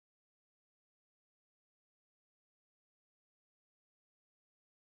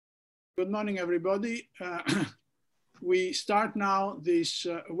Good morning, everybody. We start now this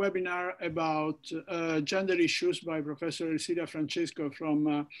webinar about gender issues by Professor Ersilia Francesca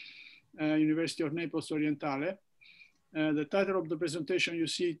from University of Naples Orientale. The title of the presentation, you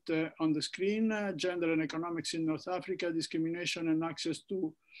see it on the screen, Gender and Economics in North Africa, Discrimination and Access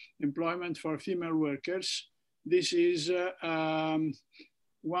to Employment for Female Workers. This is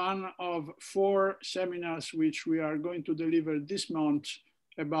one of 4 seminars which we are going to deliver this month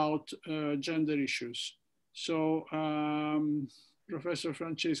about gender issues. So, Professor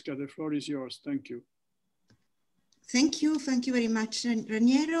Francesca, the floor is yours. Thank you. Thank you very much,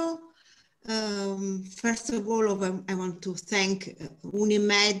 Raniero. First of all, I want to thank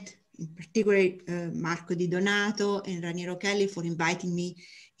UNIMED, in particular Marco Di Donato and Raniero Kelly for inviting me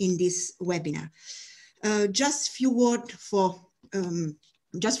in this webinar. Just a few words about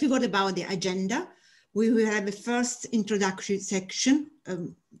the agenda. We will have a first introductory section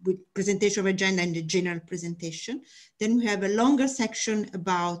with presentation of agenda and the general presentation. Then we have a longer section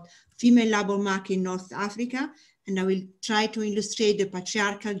about female labor market in North Africa, and I will try to illustrate the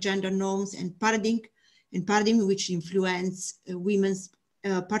patriarchal gender norms and paradigm which influence women's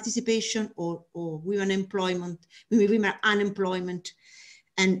participation or women unemployment,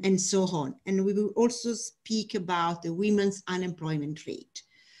 and so on. And we will also speak about the women's unemployment rate.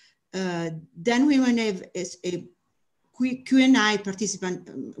 Then we will have a Q&A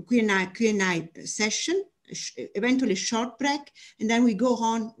session, eventually a short break, and then we go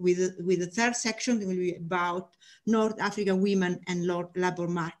on with the third section that will be about North African women and labor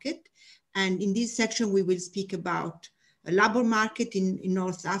market. And in this section, we will speak about a labor market in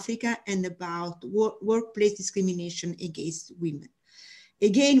North Africa and about workplace discrimination against women.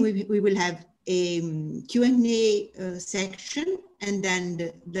 Again, we will have a Q&A section, and then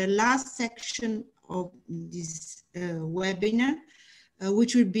the last section of this webinar,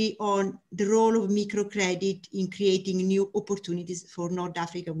 which will be on the role of microcredit in creating new opportunities for North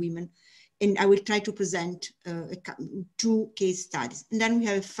African women. And I will try to present 2 case studies. And then we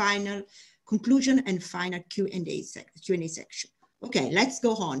have a final conclusion and final Q&A section. Okay, let's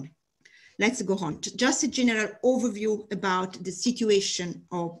go on. Just a general overview about the situation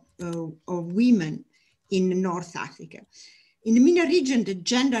of women in North Africa. In the MENA region, the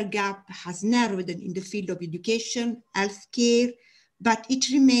gender gap has narrowed in the field of education, healthcare, but it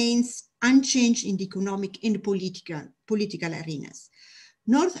remains unchanged in the economic and political arenas.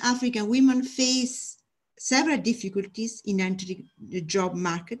 North African women face several difficulties in entering the job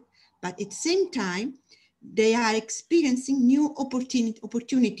market, but at the same time, they are experiencing new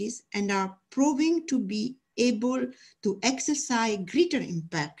opportunities and are proving to be able to exercise greater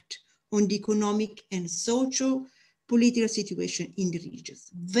impact on the economic and social political situation in the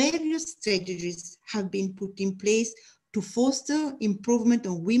regions. Various strategies have been put in place to foster improvement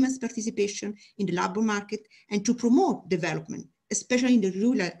of women's participation in the labor market and to promote development, especially in the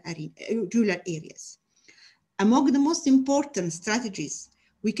rural areas. Among the most important strategies,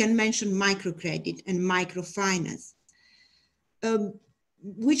 we can mention microcredit and microfinance,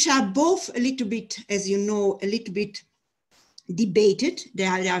 which are both a little bit, as you know, a little bit debated.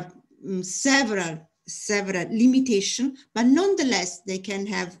 There are several limitations, but nonetheless, they can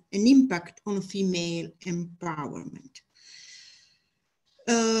have an impact on female empowerment.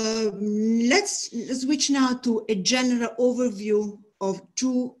 Let's switch now to a general overview of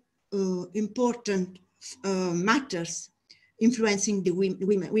 2 important matters influencing the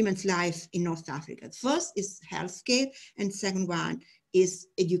women's life in North Africa. First is healthcare, and second one is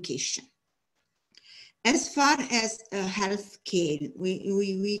education. As far as healthcare,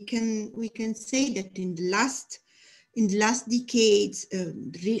 we can say that in the last decades,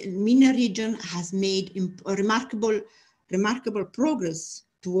 the MENA region has made remarkable progress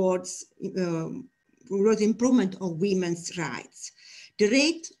towards improvement of women's rights. The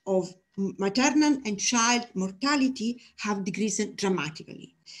rate of maternal and child mortality have decreased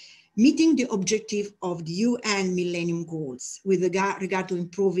dramatically, meeting the objective of the UN Millennium Goals with regard to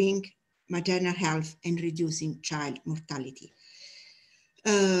improving maternal health and reducing child mortality.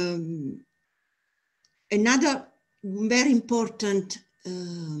 Another very important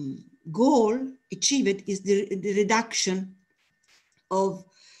goal achieved is the reduction of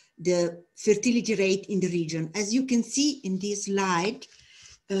the fertility rate in the region. As you can see in this slide,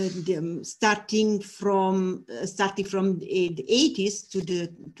 starting from the 80s to the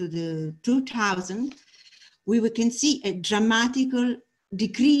 2000, we can see a dramatical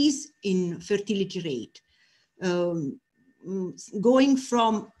decrease in fertility rate, going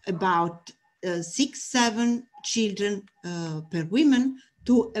from about 6-7 children per woman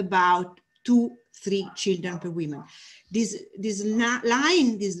to about 2-3 children per woman. This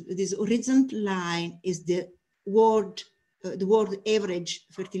horizontal line is the world average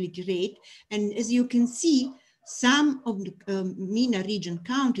fertility rate. And as you can see, some of the MENA region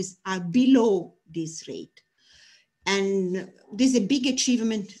countries are below this rate. And this is a big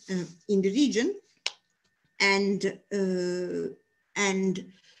achievement in the region, and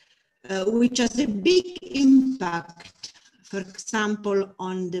which has a big impact, for example,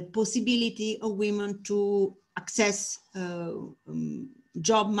 on the possibility of women to access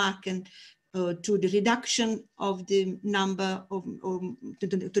job market, to the reduction of the number of, to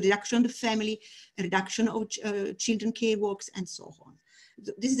the reduction of the family, reduction of children care works, and so on.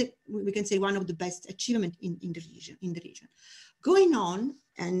 This is, we can say, one of the best achievements in the region. Going on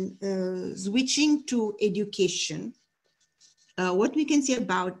and switching to education, what we can say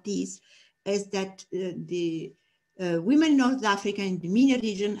about this is that the women in North Africa and the MENA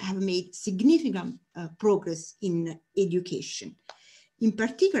region have made significant progress in education. In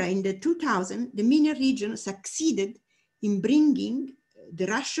particular, in the 2000s, the MENA region succeeded in bringing the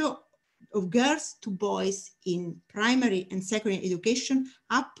ratio of girls to boys in primary and secondary education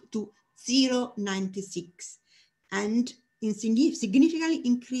up to 0.96, and in significantly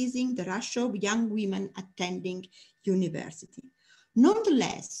increasing the ratio of young women attending university.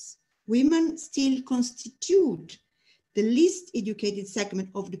 Nonetheless, women still constitute the least educated segment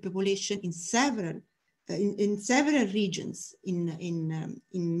of the population in several regions in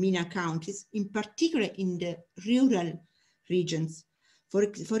MENA countries, in particular in the rural regions. For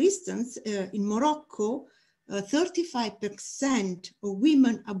instance, in Morocco, 35% of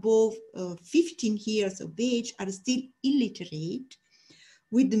women above 15 years of age are still illiterate,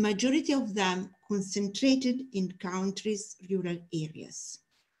 with the majority of them concentrated in countries' rural areas.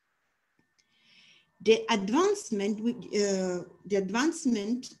 The advancement, you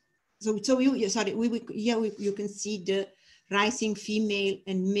can see the rising female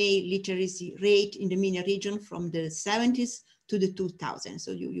and male literacy rate in the MENA region from the 70s to the 2000s.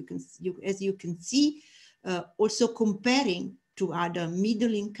 So as you can see, also comparing to other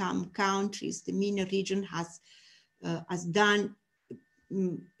middle-income countries, the MENA region has done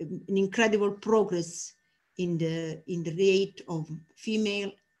an incredible progress in the rate of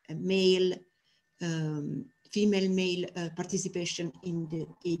female male participation in the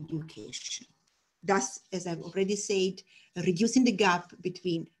education. Thus, as I've already said, reducing the gap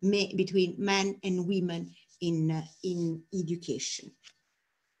between men and women in education.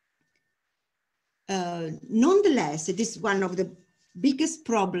 Nonetheless, it is one of the biggest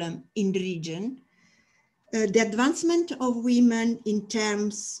problems in the region. The advancement of women in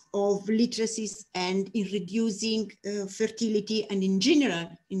terms of literacies and in reducing fertility, and in general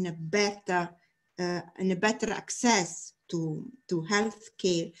in a better access to health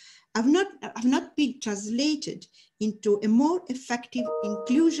care have not been translated into a more effective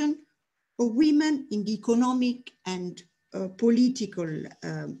inclusion of women in the economic and political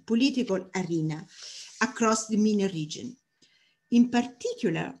arena across the MENA region. In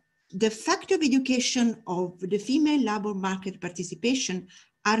particular, the fact of education of the female labor market participation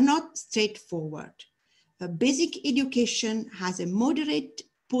are not straightforward. Basic education has a moderate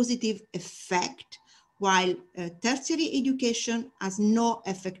positive effect, while tertiary education has no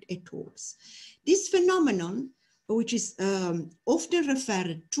effect at all. This phenomenon, which is often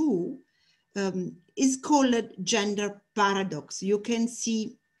referred to, is called gender paradox. You can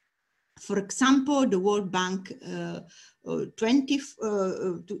see, for example, the World Bank the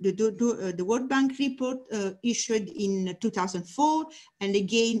World Bank report issued in 2004 and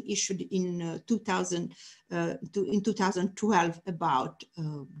again issued in 2012 about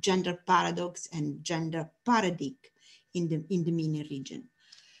gender paradox and gender paradigm in the MENA region.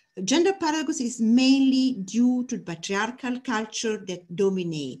 Gender paradox is mainly due to the patriarchal culture that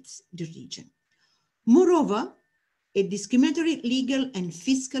dominates the region. Moreover, a discriminatory legal and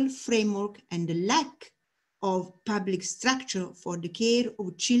fiscal framework and the lack of public structure for the care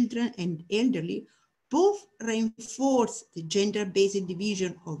of children and elderly both reinforce the gender-based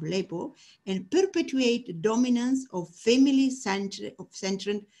division of labor and perpetuate the dominance of family centered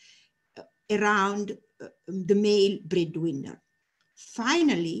around the male breadwinner.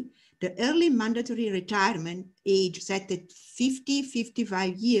 Finally, the early mandatory retirement age set at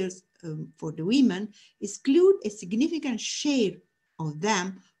 55 years for the women exclude a significant share of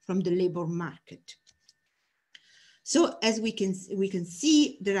them from the labor market. So as we can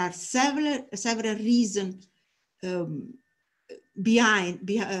see, there are several reasons behind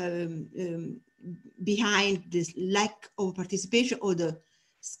this lack of participation or the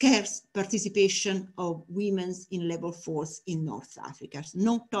scarce participation of women in labor force in North Africa.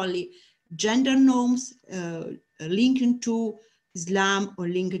 Not only gender norms linked to Islam or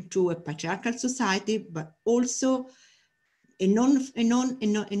linked to a patriarchal society, but also a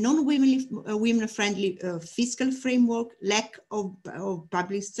non-women-friendly fiscal framework, lack of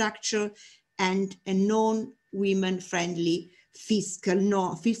public structure, and a non-women-friendly fiscal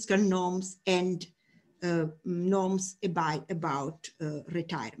norms and norms about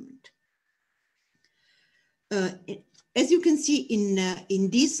retirement. As you can see in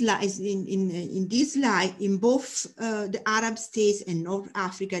this slide, in both the Arab states and North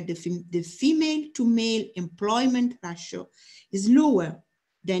Africa, the female to male employment ratio is lower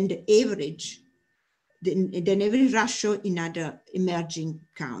than the average, than average ratio in other emerging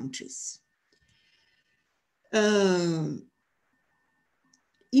countries. In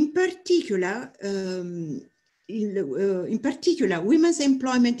particular, women's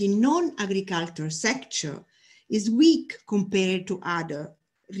employment in non-agricultural sector is weak compared to other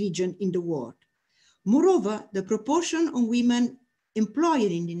regions in the world. Moreover, the proportion of women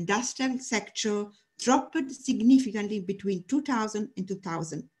employed in the industrial sector dropped significantly between 2000 and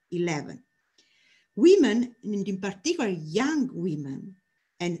 2011. Women, and in particular young women,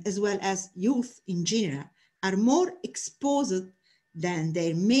 and as well as youth in general, are more exposed than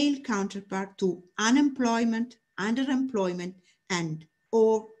their male counterpart to unemployment, underemployment, and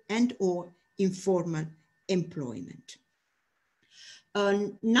or informal employment.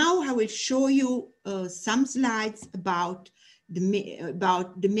 Now I will show you some slides about the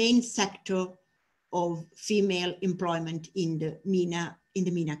main sector of female employment in the MENA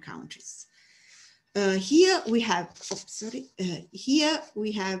countries. Here we have, here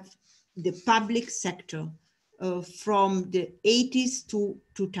we have the public sector from the 80s to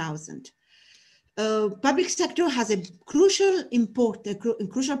 2000. Public sector has a crucial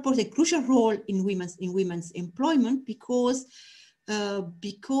role in women's employment because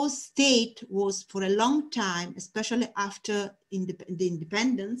state was for a long time, especially after the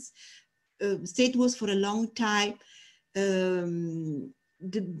independence, state was for a long time the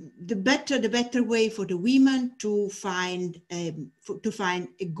better way for the women to find a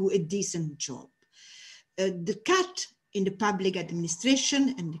decent job. The cut in the public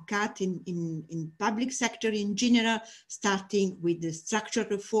administration and the cut in public sector in general, starting with the structural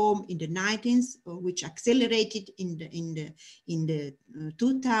reform in the 90s, which accelerated in the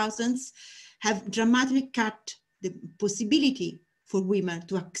 2000s, have dramatically cut the possibility for women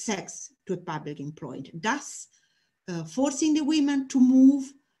to access to a public employment, thus forcing the women to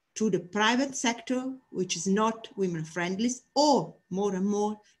move to the private sector, which is not women friendly, or more and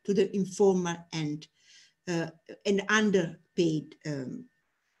more to the informal and underpaid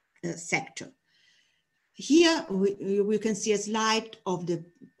sector. Here we can see a slide of the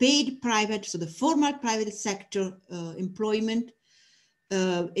paid private, so the formal private sector employment.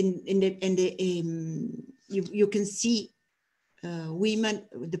 You can see women,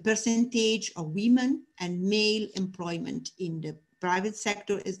 the percentage of women and male employment in the private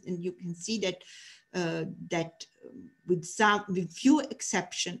sector is, and you can see that with few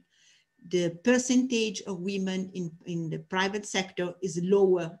exceptions, the percentage of women in the private sector is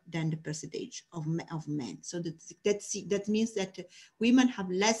lower than the percentage of men. So that means that women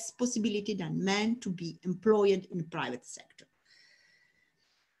have less possibility than men to be employed in the private sector.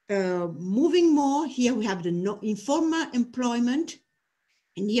 Moving more, here we have the informal employment,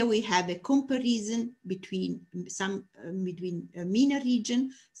 and here we have a comparison between MENA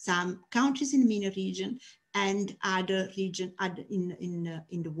region, some countries in the MENA region, and other regions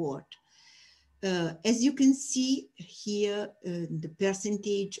in the world. As you can see here, the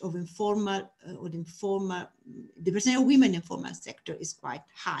percentage of informal the percentage of women in the informal sector is quite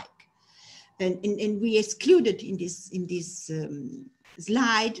high, and we excluded in this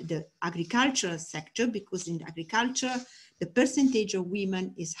slide the agricultural sector, because in agriculture the percentage of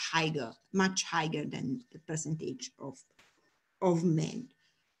women is higher, much higher than the percentage of men.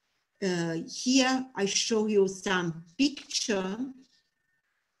 Here I show you some picture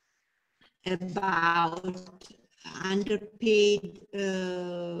about underpaid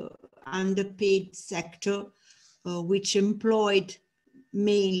sector, which employed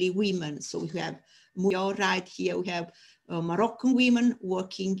mainly women. So we have, right here we have Moroccan women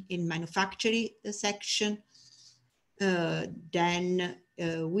working in manufacturing section. Then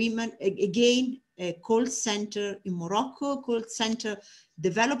women, again, a call center in Morocco. Call center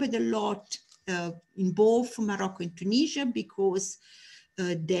developed a lot in both Morocco and Tunisia, because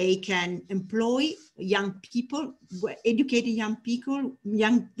they can employ young people, educated young people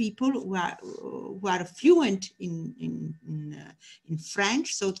who are fluent in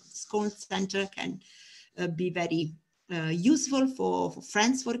French. So this call center can be very useful for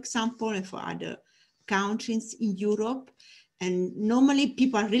France, for example, and for other countries in Europe. And normally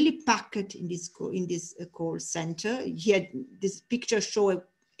people are really packed in this call center. Here, this picture shows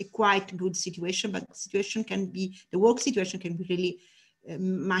a quite good situation, but the work situation can be really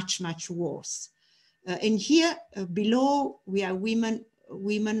much worse. And here below, we are women,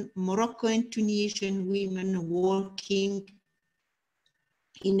 Moroccan and Tunisian women working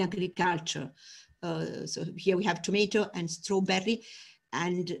in agriculture. So here we have tomato and strawberry,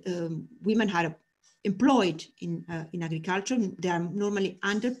 and women are employed in agriculture. They are normally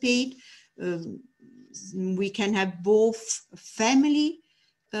underpaid. We can have both family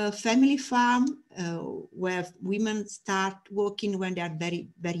farm, where women start working when they are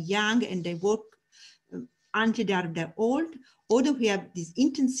very young, and they work until they're old. Or we have this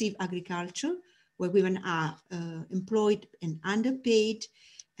intensive agriculture where women are employed and underpaid,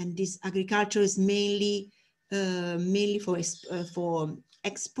 and this agriculture is mainly for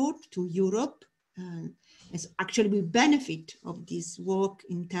export to Europe. And so actually we benefit of this work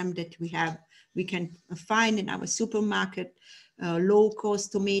in terms that we can find in our supermarket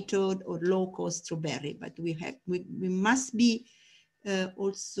low-cost tomato or low-cost strawberry, but we must be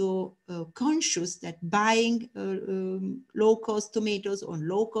also conscious that buying low-cost tomatoes or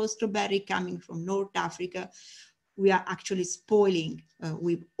low-cost strawberry coming from North Africa, we are actually spoiling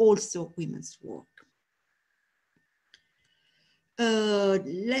with also women's work.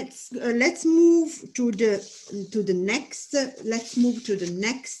 Let's move to the next. Let's move to the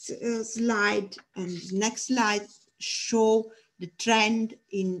next slide, and next slide show the trend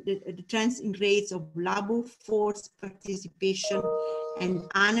in the trends in rates of labor force participation and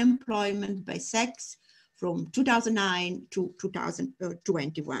unemployment by sex from 2009 to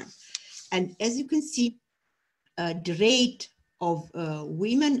 2021. And as you can see, the rate of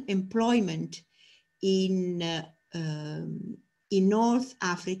women employment in North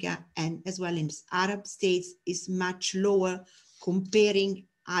Africa and as well in Arab states is much lower comparing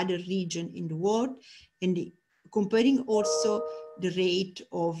other regions in the world, and comparing also the rate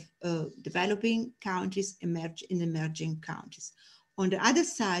of developing countries, emerging countries. On the other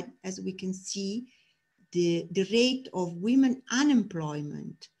side, as we can see, the rate of women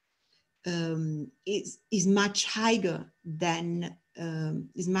unemployment is much higher than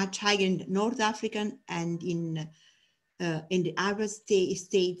in North African and in the Arab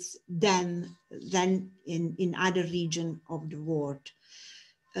states than in other regions of the world.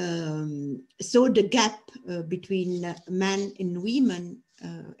 So the gap between men and women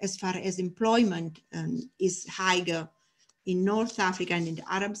as far as employment is higher in North Africa and in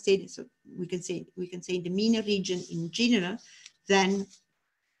the Arab states. So we can say in the MENA region in general than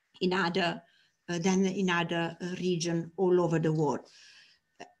in other regions all over the world.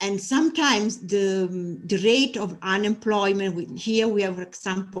 And sometimes the rate of unemployment, here we have, for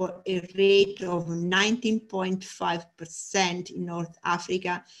example, a rate of 19.5% in North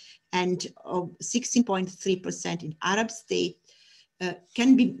Africa and of 16.3% in Arab states,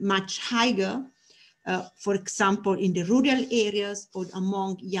 can be much higher, for example, in the rural areas or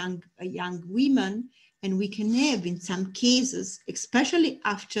among young women. And we can have in some cases, especially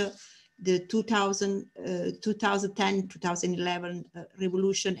after the 2010-2011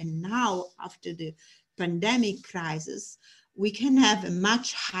 revolution, and now after the pandemic crisis, we can have a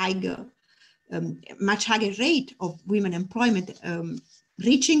much higher rate of women employment,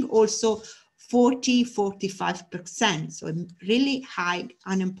 reaching also 40-45%. So a really high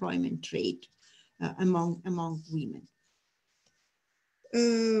unemployment rate among women.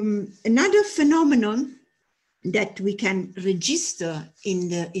 Another phenomenon that we can register in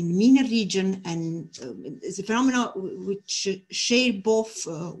MENA region, and is a phenomenon which share both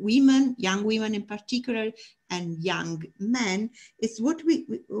young women in particular, and young men, is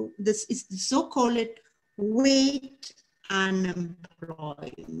this is the so-called wait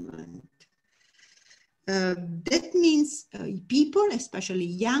unemployment. That means people, especially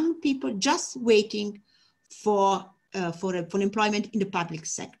young people, just waiting for employment in the public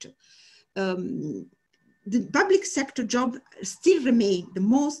sector. The public sector job still remain the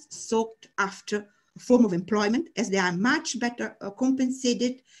most sought after form of employment, as they are much better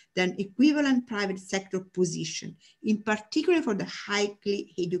compensated than equivalent private sector position, in particular for the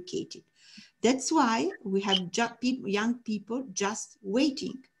highly educated. That's why we have young people just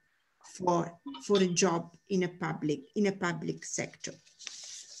waiting for a job in a public sector.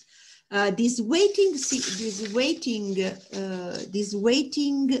 This waiting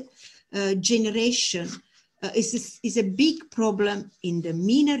generation is a big problem in the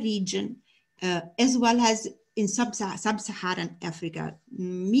MENA region, as well as in sub-Saharan Africa.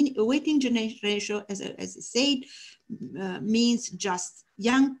 Waiting generation ratio, as I said, means just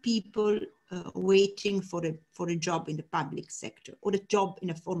young people waiting for a job in the public sector or a job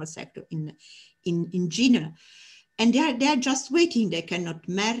in a formal sector in general. And they are just waiting. They cannot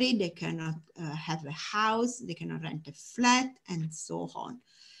marry, they cannot have a house, they cannot rent a flat, and so on.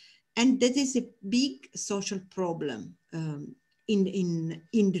 And that is a big social problem in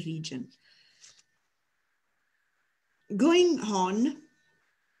the region. Going on,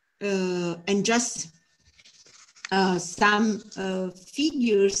 and just some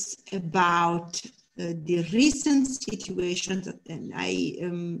figures about the recent situations, and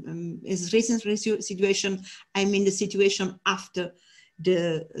as recent situation, I mean the situation after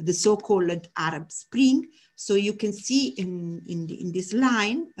the so-called Arab Spring. So you can see in this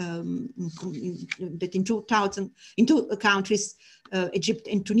line that in 2000, in two countries, Egypt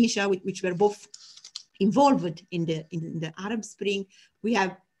and Tunisia, which were both involved in the Arab Spring, we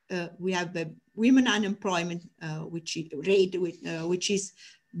have the women unemployment rate which is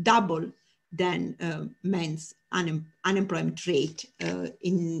double than men's unemployment rate.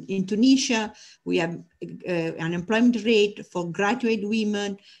 In Tunisia, we have unemployment rate for graduate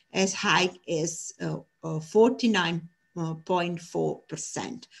women as high as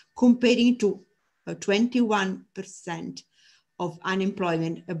 49.4%, comparing to 21% of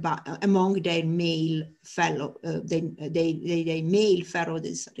unemployment among their male fellow, male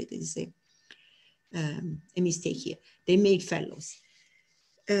fellows. Sorry, this is a mistake here. They male fellows.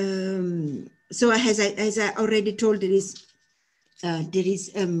 So as I already told, there is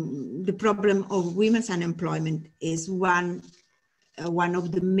the problem of women's unemployment is one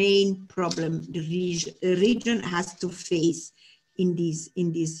of the main problems the region has to face in this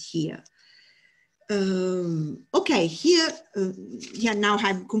year. Okay, here now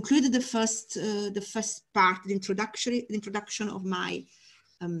I've concluded the first part, the introduction of my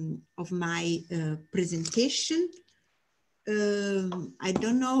presentation. I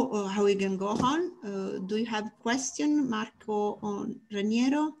don't know how we can go on. Do you have a question, Marco or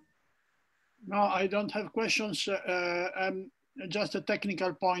Raniero? No, I don't have questions. Just a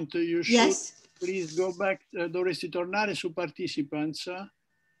technical point. You should yes. Please go back. Dovresti tornare su participants.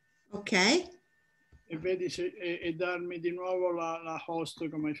 Ok. E vedi e darmi di nuovo la host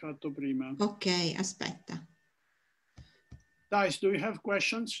come hai fatto prima. Ok, aspetta. Thais, do you have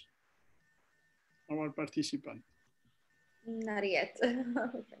questions? Our participant. Not yet.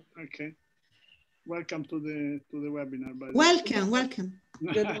 Okay. Welcome to the webinar. By the welcome, way. welcome.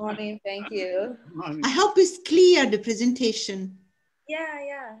 Good morning. Thank you. Morning. I hope it's clear, the presentation.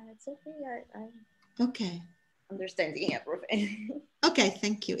 Yeah, it's okay. I Okay. Understanding everything. Okay,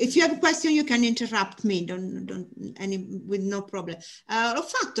 thank you. If you have a question, you can interrupt me. With no problem. L'ho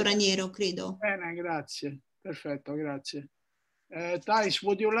fatto, Raniero, credo. Bene, grazie. Perfetto, grazie. Thais,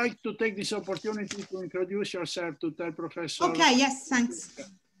 would you like to take this opportunity to introduce yourself to tell Professor? Okay, yes, thanks.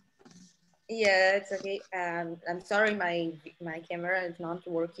 Yeah, it's okay. I'm sorry, my camera is not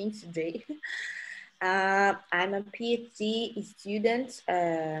working today. I'm a PhD student.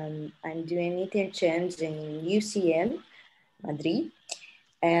 I'm doing interchange in UCM, Madrid,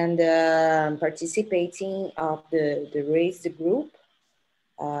 and participating of the raised group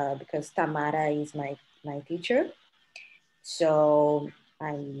because Tamara is my teacher. So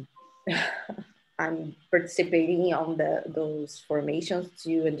I'm I'm participating on those formations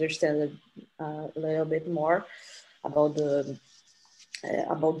to understand a little bit more about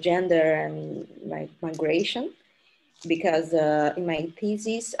about gender and migration, because in my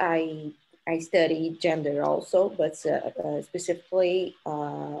thesis I study gender also, but specifically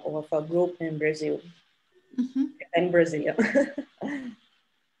of a group in Brazil. Mm-hmm. In Brazil.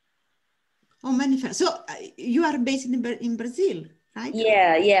 Oh, manifest. So you are based in Brazil, right?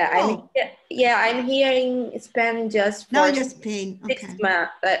 Yeah. Oh. I'm here in Spain just for now you're Spain. Okay. 6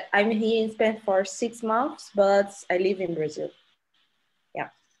 months. I'm here in Spain for 6 months, but I live in Brazil. Yeah.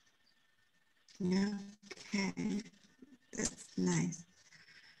 Yeah. Okay. That's nice.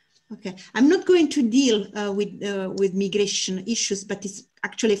 Okay. I'm not going to deal with migration issues, but it's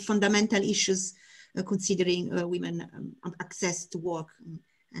actually fundamental issues considering women access to work.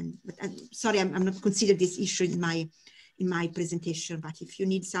 But sorry, I'm not considering this issue in my presentation. But if you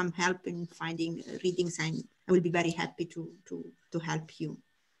need some help in finding readings, I will be very happy to help you.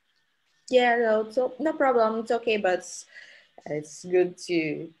 Yeah, no, so no problem. It's okay, but it's good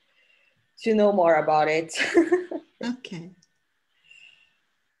to know more about it. Okay.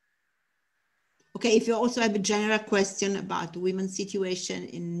 Okay, if you also have a general question about women's situation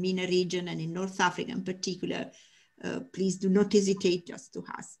in MENA region and in North Africa in particular, please do not hesitate just to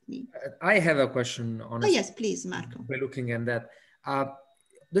ask me. I have a question on. Oh yes, please, Marco. By looking at that,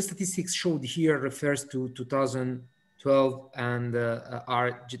 the statistics showed here refers to 2012 and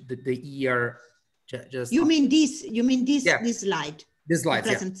are the year just. You mean this? You mean this? Yeah. This slide? This slide, the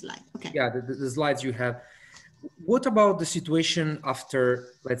present slide. Okay. Yeah, the slides you have. What about the situation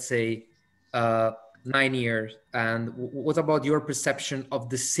after, let's say, 9 years? And what about your perception of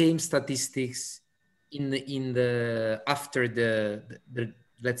the same statistics after the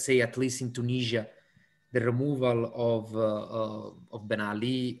let's say, at least in Tunisia, the removal of Ben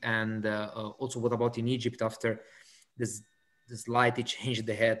Ali, and also what about in Egypt after this slight change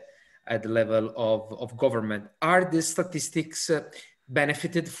the head at the level of government? Are the statistics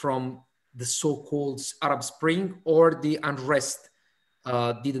benefited from the so-called Arab Spring, or the unrest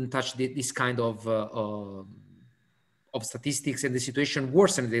didn't touch this kind of statistics, and the situation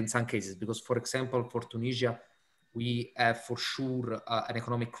worsened in some cases? Because, for example, for Tunisia, we have for sure an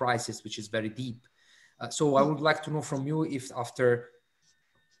economic crisis which is very deep. So I would like to know from you if after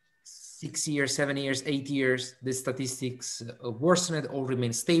 6 years, 7 years, 8 years, the statistics worsened or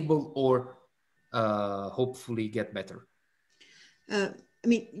remain stable, or hopefully get better. I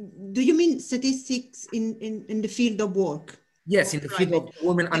mean, do you mean statistics in the field of work? Yes, in the field of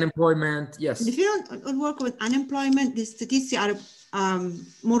women unemployment, yes. In the field of work with unemployment, the statistics are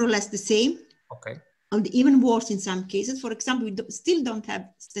more or less the same. Okay. And even worse in some cases. For example, we still don't have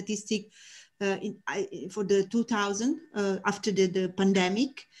statistics for the 2000 after the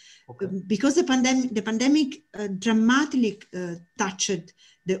pandemic, okay. Because the pandemic dramatically touched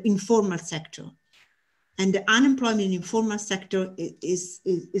the informal sector, and the unemployment in the informal sector is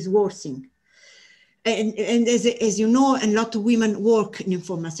worsening. And as you know, a lot of women work in the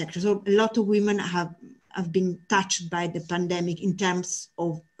informal sector. So a lot of women have been touched by the pandemic in terms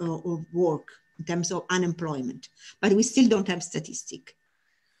of work, in terms of unemployment. But we still don't have statistics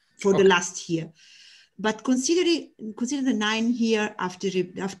for the last year. But consider the 9 years after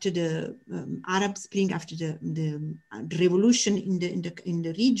the Arab Spring, after the revolution in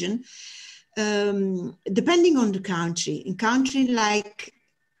the region, depending on the country, in countries like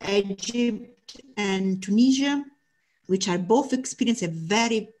Egypt and Tunisia, which are both experiencing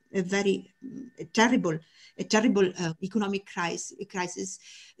a very terrible economic crisis,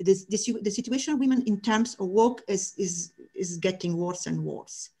 the situation of women in terms of work is getting worse and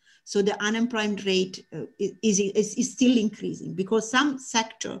worse. So the unemployment rate is still increasing, because some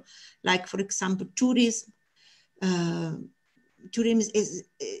sector, like for example tourism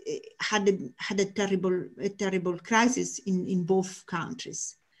had a terrible crisis in both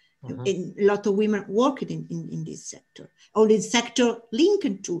countries. Uh-huh. A lot of women worked in this sector, or this sector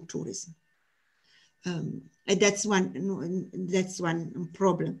linked to tourism. And that's one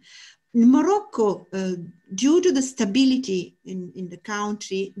problem. In Morocco, due to the stability in the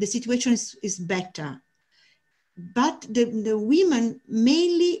country, the situation is better. But the women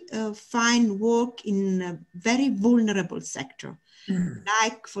mainly find work in a very vulnerable sector,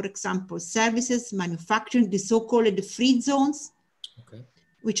 like, for example, services, manufacturing, the so-called free zones, okay,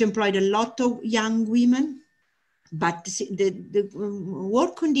 which employed a lot of young women. But the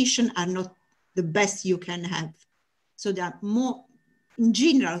work conditions are not the best you can have. So there are more, in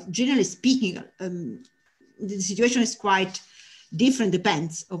generally speaking, the situation is quite different,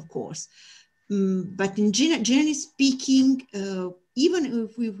 depends, of course. But generally speaking, even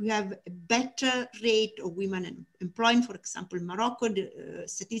if we have a better rate of women employed, for example, in Morocco, the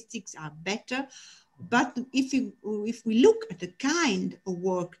statistics are better. But if we look at the kind of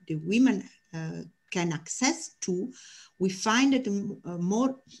work the women can access to, we find that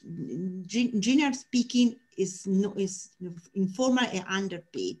more, generally speaking, is informal and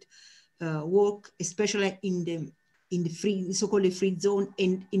underpaid work, especially in the so-called free zone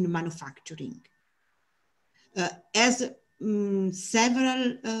and in manufacturing. As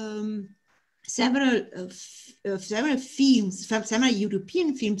several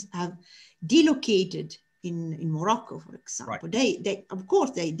European films have delocated in Morocco, for example, right.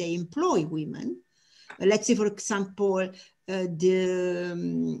 they employ women. Let's say, for example,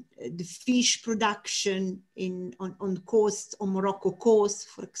 the fish production on Morocco coast,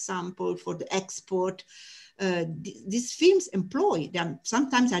 for example, for the export. These films employ them.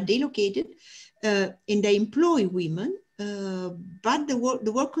 Sometimes are delocated, and they employ women, but the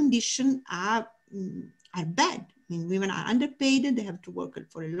work conditions are bad. I mean, women are underpaid. They have to work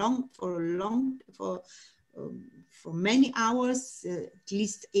for many hours, at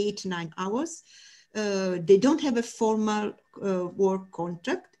least 8-9 hours. They don't have a formal work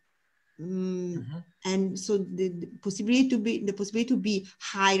contract, and so the possibility to be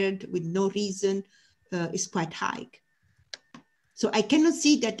hired with no reason is quite high. So I cannot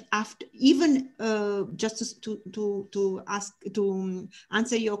see that after even just to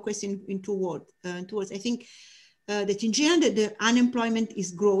answer your question in two words. I think that in general the unemployment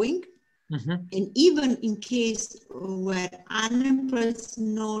is growing, and even in case where unemployment is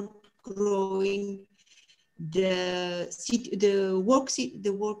not growing, the work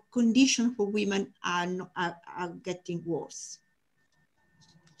condition for women are getting worse.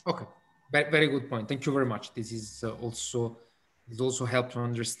 Okay, very good point. Thank you very much. This is also helped to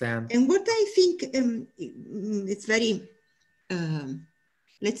understand. And what I think it's very,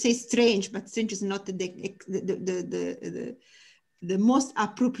 let's say strange, but strange is not the most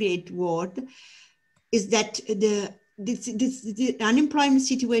appropriate word, is that the unemployment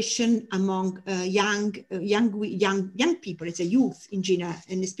situation among young people, it's a youth in general,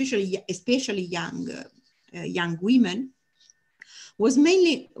 and especially young women, was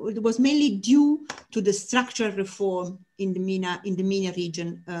mainly due to the structural reform in the MENA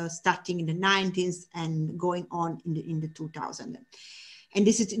region, starting in the 90s and going on in the 2000s. And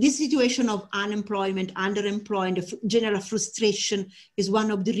this situation of unemployment, underemployment, general frustration is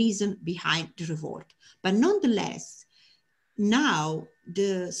one of the reasons behind the revolt. But nonetheless, now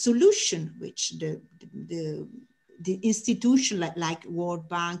the solution which the institution like World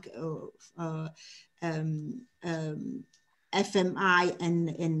Bank, FMI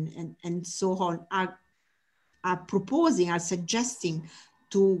and so on are proposing, are suggesting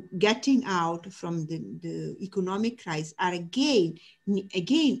to getting out from the economic crisis are again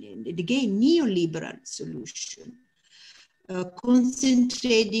neoliberal solution,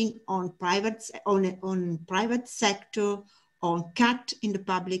 concentrating on private sector, on cut in the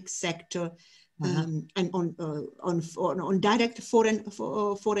public sector, and on direct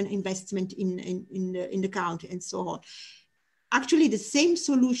foreign investment in the country and so on. Actually, the same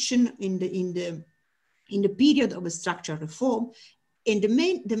solution in the period of a structural reform, and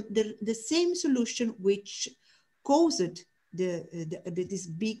the same solution which caused this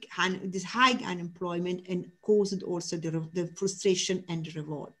high unemployment and caused also the frustration and the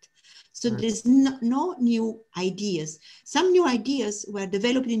revolt. So there's no new ideas. Some new ideas were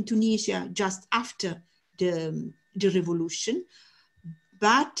developed in Tunisia just after the revolution,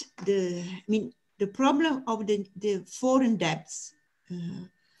 but the problem of the foreign debts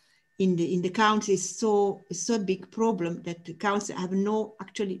in the country is so big problem that the council have no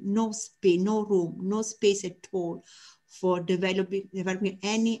space at all for developing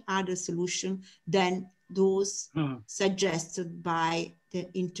any other solution than those suggested by the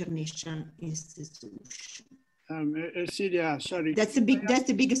international institution. Ersilia, sorry. That's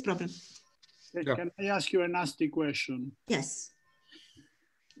the biggest problem. Can I ask you a nasty question? Yes.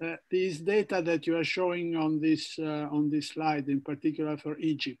 These data that you are showing on this slide, in particular for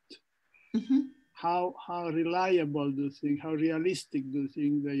Egypt, how reliable do you think, how realistic do you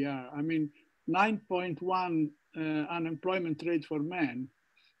think they are? I mean, 9.1 unemployment rate for men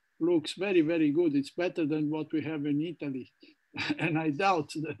looks very, very good. It's better than what we have in Italy. And I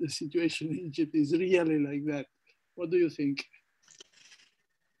doubt that the situation in Egypt is really like that. What do you think?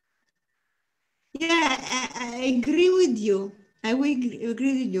 Yeah, I agree with you. I will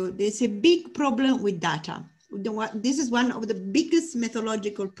agree with you. There's a big problem with data. This is one of the biggest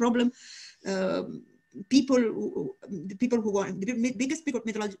methodological problems. The biggest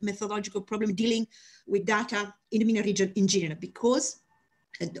methodological problem dealing with data in the MENA region in general, because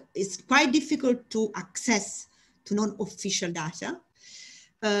it's quite difficult to access to non-official data,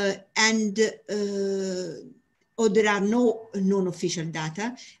 or there are no non-official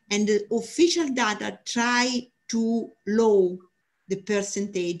data, and the official data try to lower the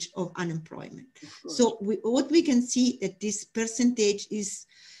percentage of unemployment. So what we can see that this percentage is,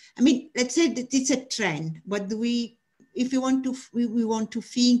 I mean, let's say that it's a trend, but if we want to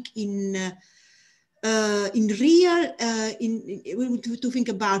think to think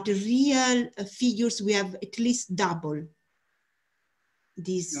about the real figures, we have at least double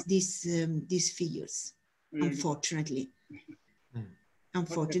these figures, unfortunately.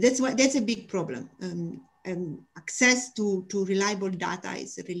 Unfortunately, that's a big problem. Access to reliable data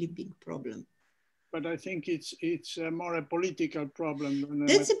is a really big problem. But I think it's more a political problem.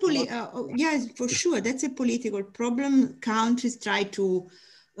 That's yes, for sure. That's a political problem. Countries try to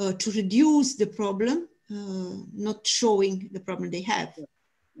reduce the problem, not showing the problem they have. Yeah.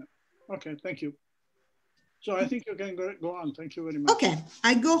 Okay, thank you. So I think you can go on. Thank you very much. Okay,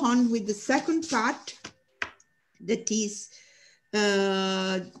 I go on with the second part. That is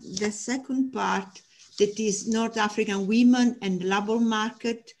the second part. That is North African women and the labor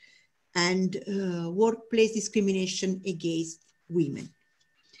market and workplace discrimination against women.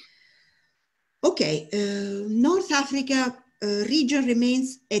 Okay, North Africa region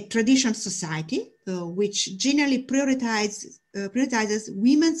remains a traditional society, which generally prioritizes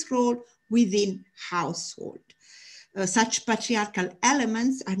women's role within household. Such patriarchal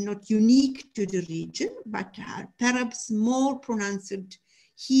elements are not unique to the region, but are perhaps more pronounced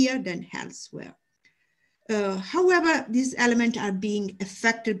here than elsewhere. However, these elements are being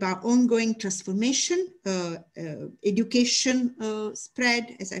affected by ongoing transformation, education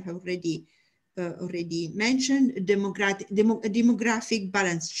spread, as I've already mentioned, demographic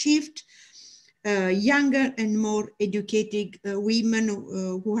balance shift, younger and more educated women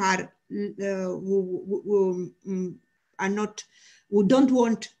who don't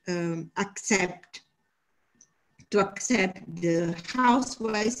want to accept the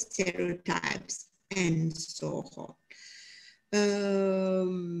housewife stereotypes and so on.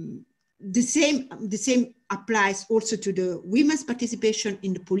 The same applies also to the women's participation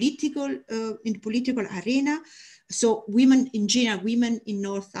in the political arena. So women in general, women in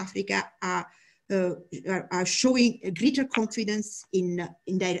North Africa are showing a greater confidence in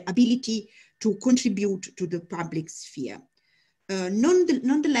their ability to contribute to the public sphere.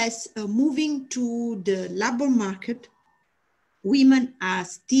 Nonetheless, moving to the labor market, women are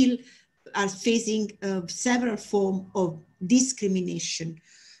facing several forms of discrimination,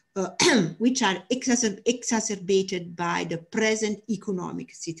 which are exacerbated by the present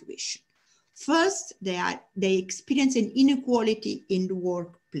economic situation. First, they experience an inequality in the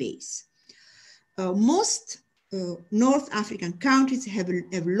workplace. Most North African countries have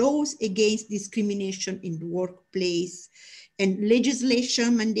laws against discrimination in the workplace and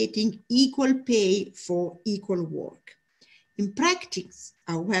legislation mandating equal pay for equal work. In practice,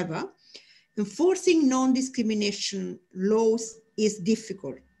 however, enforcing non-discrimination laws is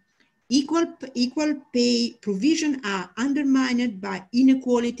difficult. Equal pay provisions are undermined by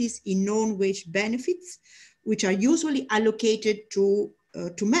inequalities in non-wage benefits, which are usually allocated to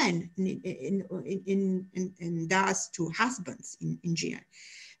men and thus to husbands in general.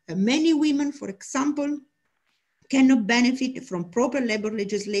 Many women, for example, cannot benefit from proper labor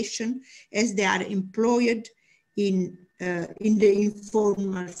legislation as they are employed in the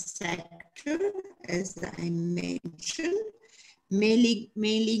informal sector, as I mentioned,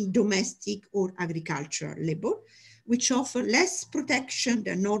 mainly domestic or agricultural labor, which offer less protection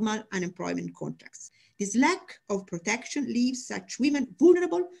than normal unemployment contracts. This lack of protection leaves such women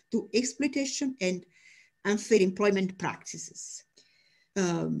vulnerable to exploitation and unfair employment practices.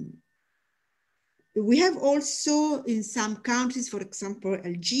 We have also in some countries, for example,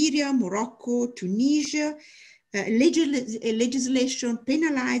 Algeria, Morocco, Tunisia, legislation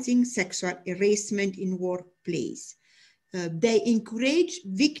penalizing sexual harassment in workplace. They encourage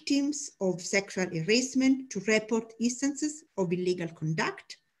victims of sexual harassment to report instances of illegal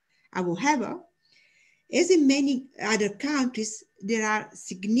conduct. However, as in many other countries, there are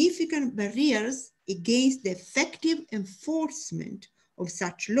significant barriers against the effective enforcement of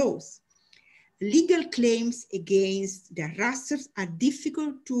such laws. Legal claims against the harassers are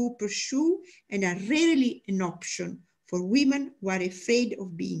difficult to pursue and are rarely an option for women who are afraid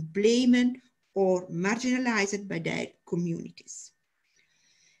of being blamed or marginalized by their communities.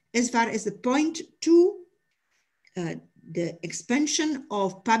 As far as the point 2, the expansion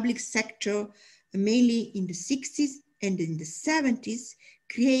of public sector, mainly in the 60s and in the 70s,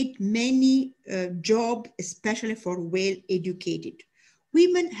 create many jobs, especially for well-educated.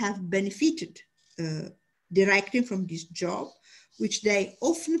 Women have benefited directly from this job, which they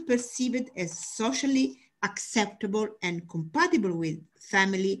often perceived as socially acceptable and compatible with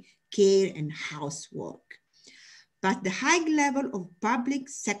family care and housework. But the high level of public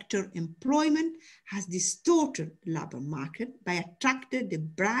sector employment has distorted the labor market by attracting the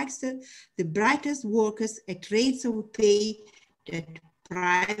brightest workers at rates of pay that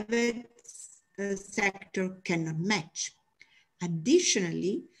private sector cannot match.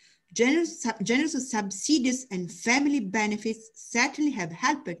 Additionally, generous subsidies and family benefits certainly have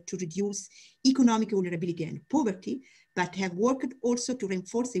helped to reduce economic vulnerability and poverty, but have worked also to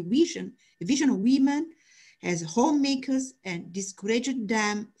reinforce a vision of women as homemakers and discouraged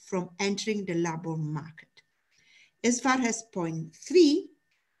them from entering the labor market. As far as point 3,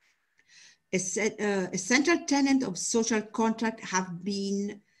 a central tenet of social contract have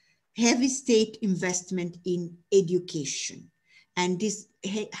been heavy state investment in education. And this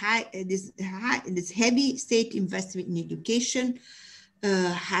heavy state investment in education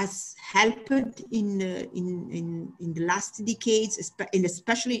has helped in the last decades, and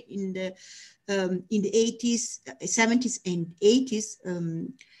especially in the 80s, 70s, and 80s.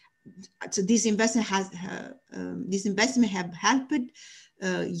 So this investment have helped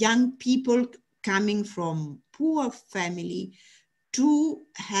young people coming from poor family to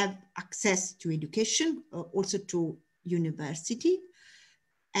have access to education, also to university,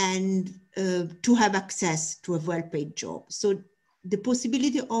 and to have access to a well-paid job. So the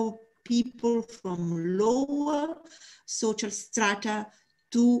possibility of people from lower social strata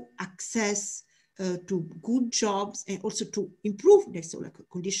to access to good jobs and also to improve their social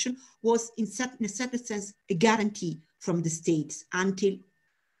condition was in a certain sense a guarantee from the states until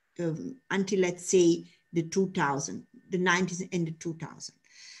let's say the 2000, the 90s and the 2000s.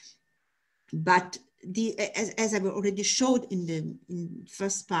 But as I've already showed in the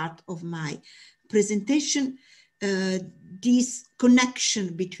first part of my presentation, this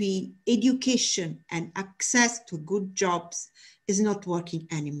connection between education and access to good jobs is not working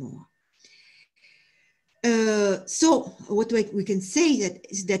anymore. So what we can say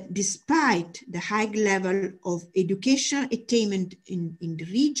is that despite the high level of educational attainment in the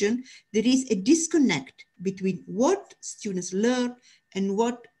region, there is a disconnect between what students learn and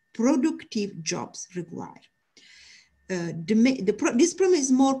what productive jobs require. This problem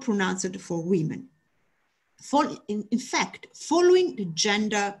is more pronounced for women. In fact, following the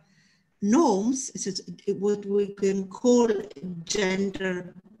gender norms, what we can call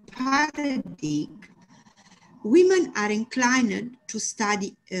gender paradigm, women are inclined to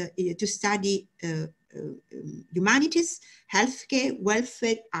study humanities, healthcare,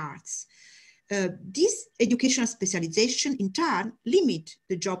 welfare, arts. This educational specialization in turn limit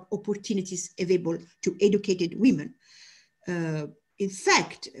the job opportunities available to educated women. In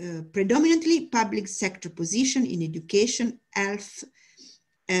fact, predominantly public sector position in education, health,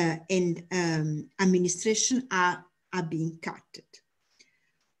 and administration are being cut.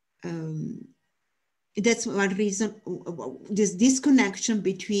 That's one reason, this disconnection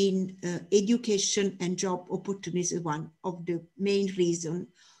between education and job opportunities is one of the main reasons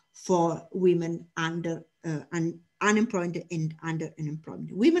for women under unemployed and under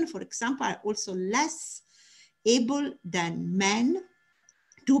unemployment. Women, for example, are also less able than men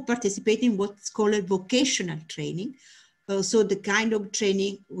to participate in what's called vocational training. So the kind of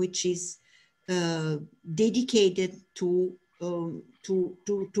training which is dedicated to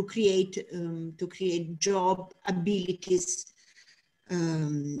create job abilities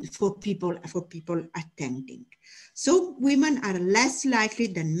for people attending. So women are less likely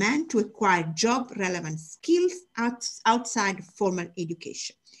than men to acquire job relevant skills outside formal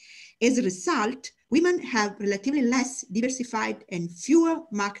education. As a result, women have relatively less diversified and fewer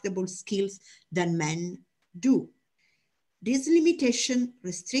marketable skills than men do. This limitation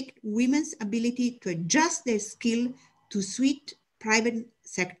restricts women's ability to adjust their skill to suit private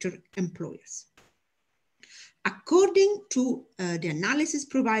sector employers. According to the analysis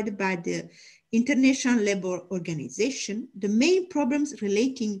provided by the International Labour Organization, the main problems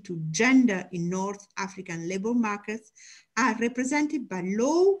relating to gender in North African labour markets are represented by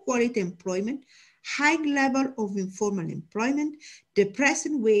low quality employment, high level of informal employment, depressed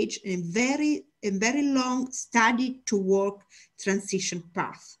wage, and very long study to work transition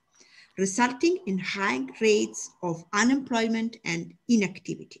path, resulting in high rates of unemployment and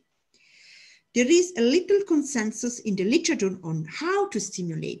inactivity. There is a little consensus in the literature on how to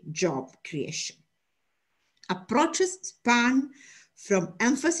stimulate job creation. Approaches span from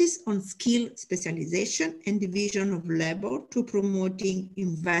emphasis on skill specialization and division of labor to promoting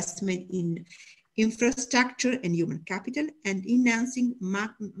investment in infrastructure and human capital and enhancing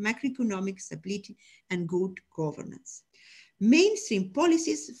macroeconomic stability and good governance. Mainstream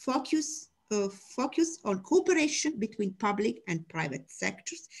policies focus on cooperation between public and private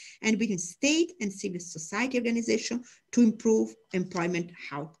sectors and between state and civil society organizations to improve employment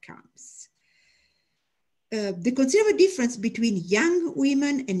outcomes. The considerable difference between young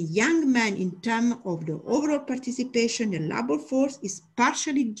women and young men in terms of the overall participation in the labor force is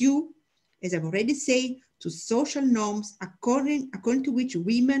partially due, as I've already said, to social norms according to which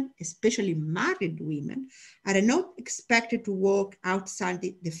women, especially married women, are not expected to work outside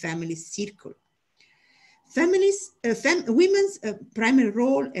the family circle. Women's primary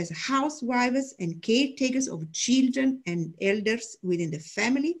role as housewives and caretakers of children and elders within the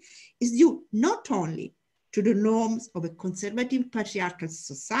family is due not only to the norms of a conservative patriarchal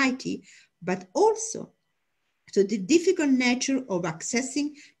society, but also to the difficult nature of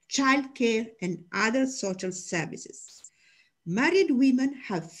accessing childcare and other social services. Married women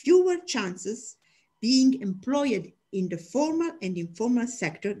have fewer chances being employed in the formal and informal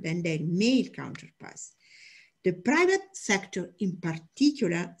sector than their male counterparts. The private sector in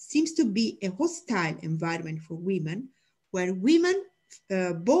particular seems to be a hostile environment for women, where women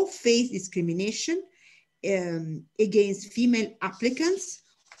both face discrimination against female applicants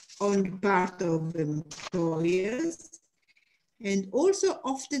on the part of employers, and also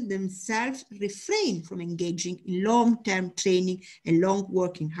often themselves refrain from engaging in long-term training and long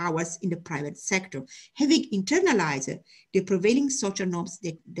working hours in the private sector, having internalized the prevailing social norms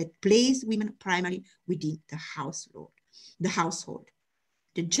that place women primarily within the household.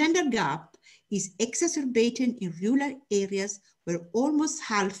 The gender gap is exacerbated in rural areas where almost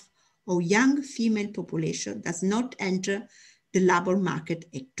half of young female population does not enter the labor market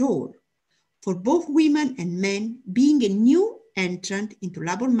at all. For both women and men, being a new entrant into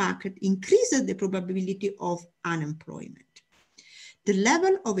labor market increases the probability of unemployment. The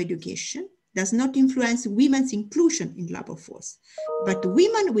level of education does not influence women's inclusion in labor force, but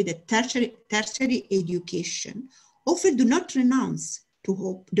women with a tertiary education often do not renounce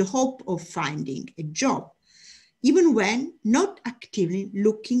to the hope of finding a job, even when not actively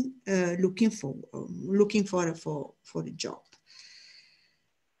looking for a job.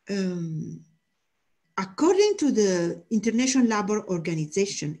 According to the International Labour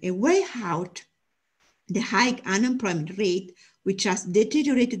Organization, a way out the high unemployment rate, which has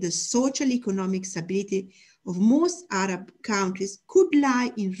deteriorated the social economic stability of most Arab countries, could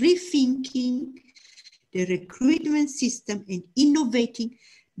lie in rethinking the recruitment system and innovating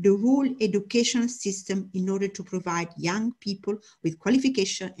the whole educational system in order to provide young people with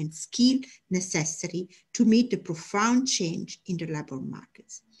qualification and skill necessary to meet the profound change in the labor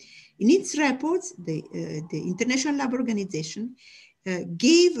markets. In its reports, the International Labour Organization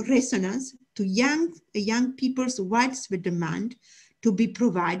gave resonance to young people's widespread demand to be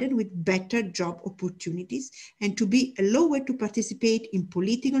provided with better job opportunities and to be allowed to participate in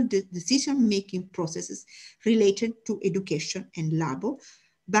political decision-making processes related to education and labor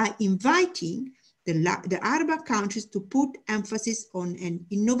by inviting the Arab countries to put emphasis on an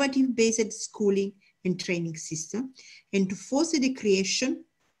innovative-based schooling and training system and to foster the creation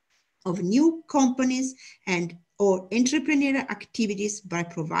of new companies and or entrepreneurial activities by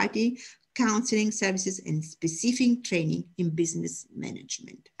providing counseling services and specific training in business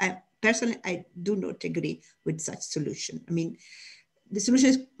management. Personally, I do not agree with such solution. I mean, the solution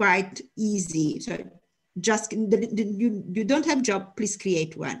is quite easy. So just, you don't have a job, please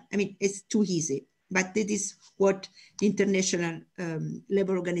create one. I mean, it's too easy, but this is what the International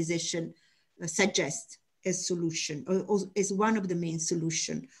Labour Organization suggests as solution, or as one of the main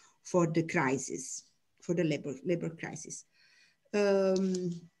solutions for the crisis, for the labor crisis.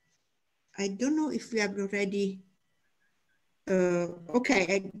 I don't know if we have already, okay,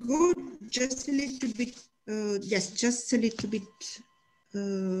 I go just a little bit, yes, just a little bit.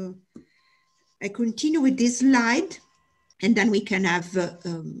 I continue with this slide, and then we can have,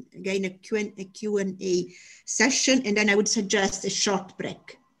 again, a Q&A session, and then I would suggest a short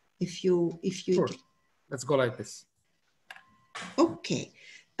break, if you Sure. Let's go like this. Okay.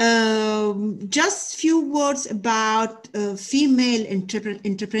 Just few words about female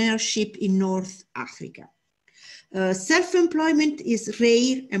entrepreneurship in North Africa. Self-employment is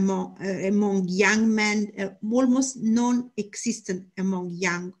rare among young men, almost non-existent among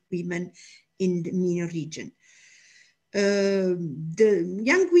young women in the MENA region. The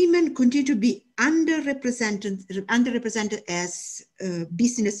young women continue to be underrepresented as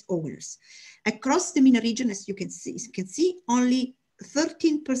business owners. Across the MENA region, as you can see, only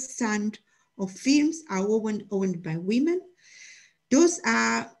 13% of firms are owned by women. Those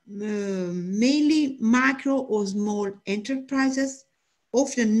are mainly micro or small enterprises,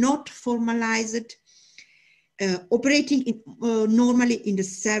 often not formalized, operating normally in the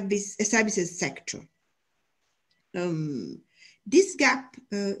services sector. This gap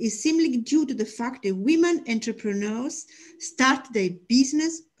is simply due to the fact that women entrepreneurs start their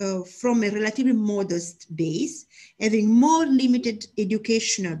business from a relatively modest base, having more limited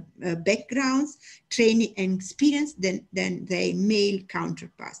educational backgrounds, training, and experience than their male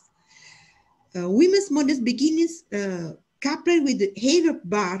counterparts. Women's modest beginnings, coupled with the heavy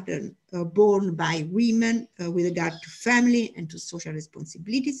burden borne by women with regard to family and to social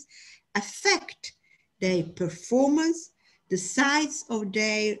responsibilities, affect their performance, the size of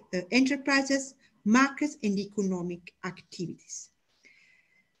their enterprises, markets, and economic activities.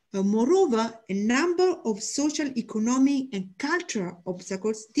 Moreover, a number of social, economic, and cultural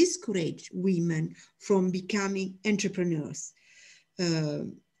obstacles discourage women from becoming entrepreneurs.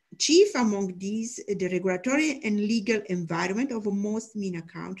 Chief among these, the regulatory and legal environment of most MENA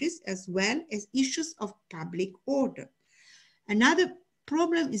countries, as well as issues of public order. Another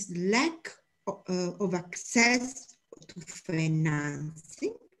problem is lack of access to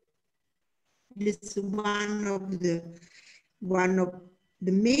financing. This is one of the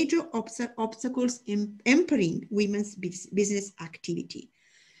major obstacles in hampering women's business activity.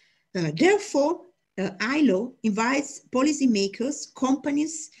 Therefore, ILO invites policymakers,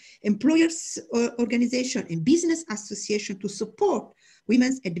 companies, employers, organizations, and business associations to support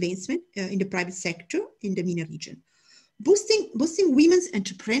women's advancement in the private sector in the MENA region. Boosting women's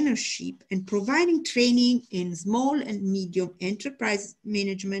entrepreneurship and providing training in small and medium enterprise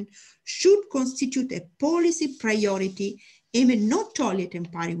management should constitute a policy priority aimed not only at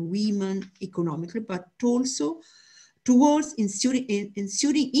empowering women economically, but also towards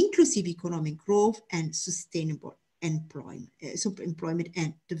ensuring inclusive economic growth and sustainable employment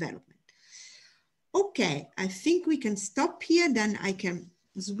and development. Okay, I think we can stop here, then I can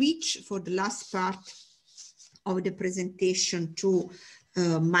switch for the last part of the presentation to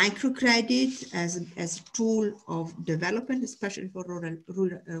microcredit as a tool of development, especially for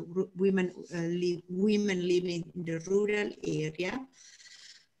women living in the rural area.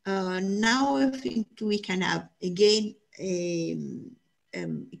 Now I think we can have again a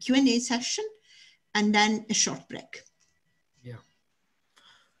Q&A session and then a short break. Yeah.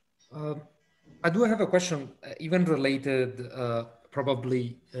 I do have a question, even related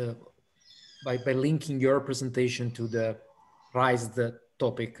probably by linking your presentation to the raised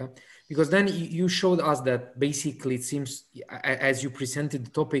topic, because then you showed us that basically it seems, as you presented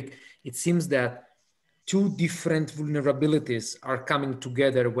the topic, it seems that two different vulnerabilities are coming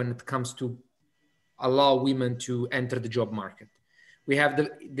together when it comes to allow women to enter the job market. We have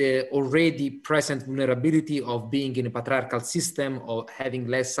the already present vulnerability of being in a patriarchal system or having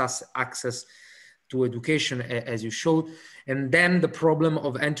less access to education, as you showed. And then the problem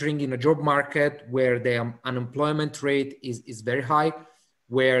of entering in a job market where the unemployment rate is very high,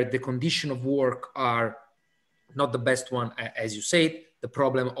 where the condition of work are not the best one, as you said, the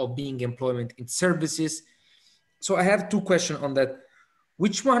problem of being employment in services. So I have two questions on that.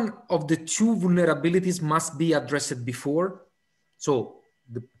 Which one of the two vulnerabilities must be addressed before? So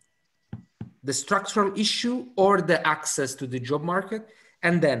the structural issue or the access to the job market?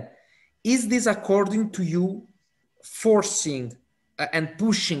 And then, is this according to you forcing and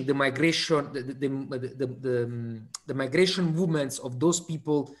pushing the migration, the migration movements of those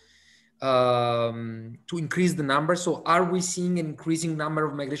people to increase the number? So are we seeing an increasing number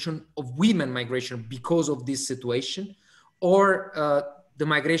of migration, of women migration, because of this situation, or the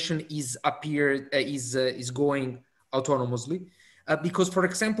migration is going autonomously? Because, for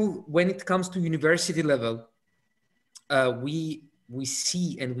example, when it comes to university level, we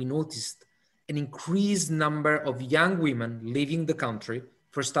see and we noticed an increased number of young women leaving the country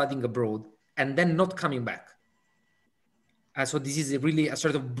for studying abroad and then not coming back. So this is really a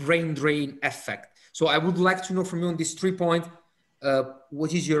sort of brain drain effect. So I would like to know from you on these 3 points,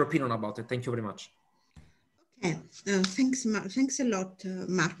 what is your opinion about it? Thank you very much. Okay, thanks a lot,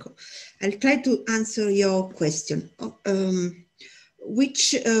 Marco. I'll try to answer your question.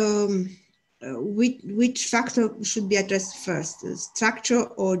 Which factor should be addressed first, structure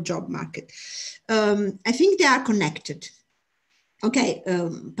or job market? I think they are connected. Okay,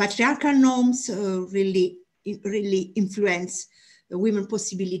 patriarchal norms really influence the women's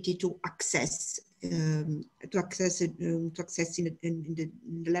possibility to access in the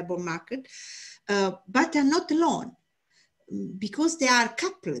labor market, but they're not alone, because they are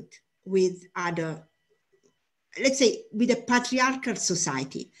coupled with other, let's say, with a patriarchal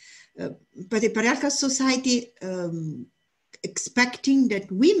society. But a patriarchal society expecting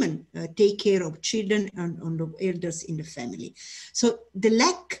that women take care of children and of elders in the family. So the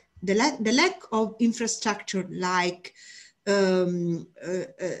lack of infrastructure, like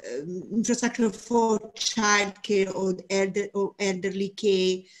infrastructure for childcare or elderly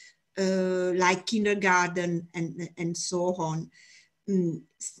care, like kindergarten and so on,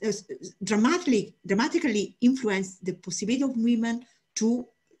 dramatically influence the possibility of women to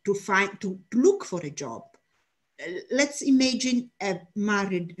look for a job. Let's imagine a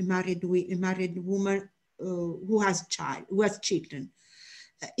married woman who has children.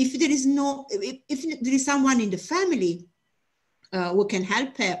 If there is someone in the family who can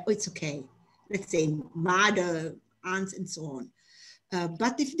help her, it's okay. Let's say mother, aunts, and so on.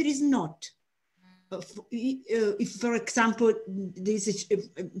 But if there is not, if, for example, there is a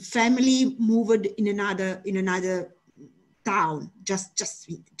family moved in another town, just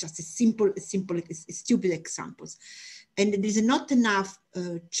stupid examples, and there is not enough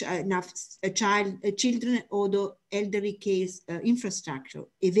children or the elderly care infrastructure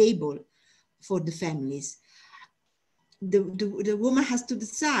available for the families. The woman has to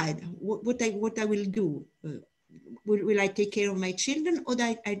decide what I will do. Will I take care of my children, or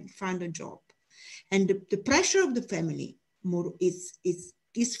I find a job? And the pressure of the family more is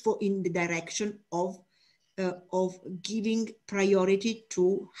in the direction of of giving priority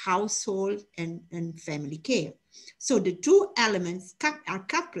to household and family care. So the two elements are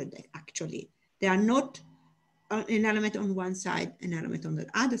coupled, actually. They are not an element on one side, an element on the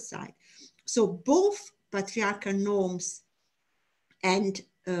other side. So both patriarchal norms and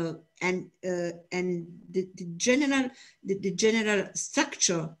the general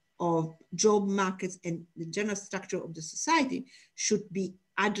structure of job markets and the general structure of the society should be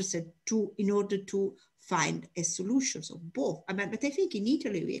addressed in order to find a solution. So both. But I think in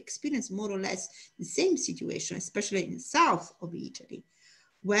Italy we experience more or less the same situation, especially in the south of Italy,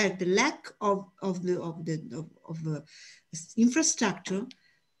 where the lack of infrastructure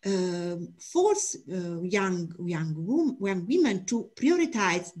force young women to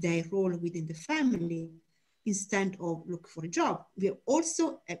prioritize their role within the family instead of look for a job. We have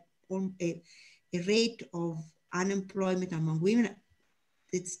also a rate of unemployment among women.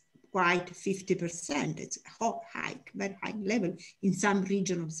 It's quite 50%. It's a very high level in some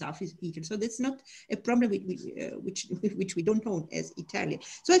region of Southeast Italy. So that's not a problem which we don't know as Italy.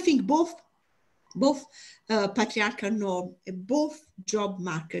 So I think both patriarchal norm, both job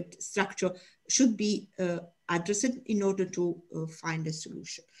market structure should be addressed in order to find a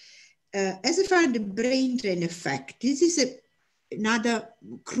solution. As far as the brain drain effect, this is another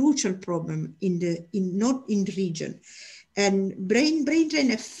crucial problem not in the region. And brain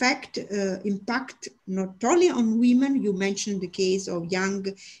drain effect impact not only on women. You mentioned the case of young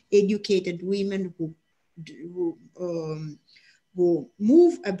educated women who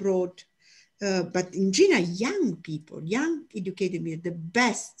move abroad, but in general, young people, young educated people, the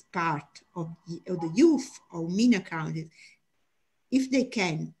best part of the youth of MENA countries, if they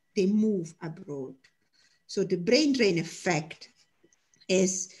can, they move abroad. So the brain drain effect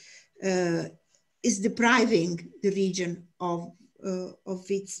is depriving the region of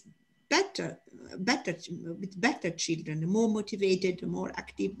its better children, the more motivated, the more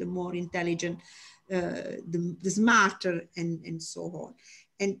active, the more intelligent, the smarter, and so on.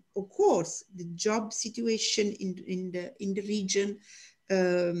 And of course, the job situation in the region,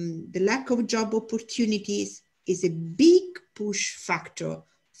 the lack of job opportunities is a big push factor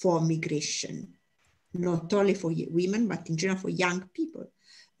for migration, not only for women, but in general for young people.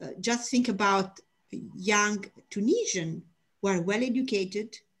 Just think about young Tunisians who are well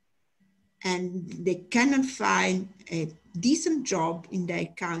educated and they cannot find a decent job in their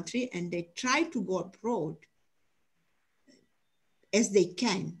country, and they try to go abroad as they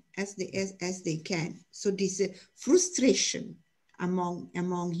can. So this frustration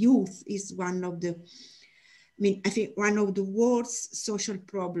among youth is one of the, I think one of the worst social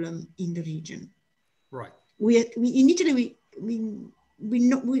problem in the region. Right. We in Italy we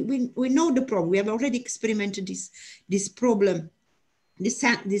know the problem. We have already experimented this problem, this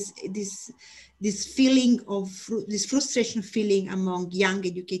feeling of this frustration feeling among young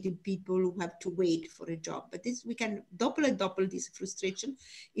educated people who have to wait for a job. But we can double this frustration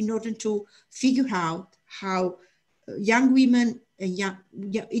in order to figure out how young women and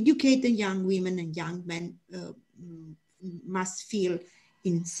educated young women and young men must feel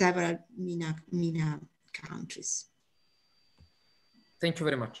in several MENA countries. Thank you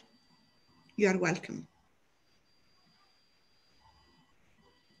very much. You are welcome.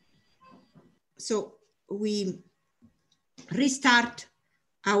 So we restart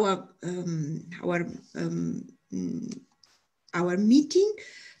our meeting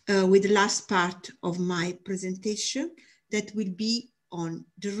with the last part of my presentation that will be on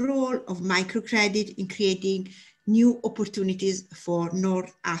the role of microcredit in creating new opportunities for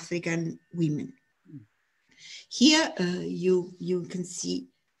North African women. Here you can see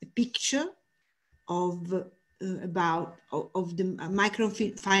a picture of the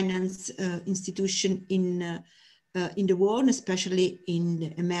microfinance institution in the world, especially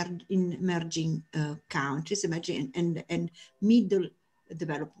in emerging countries, and middle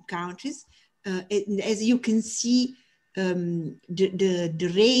developed countries. As you can see,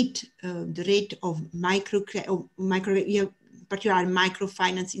 the rate of particularly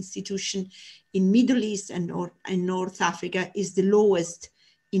microfinance institution in Middle East and North Africa is the lowest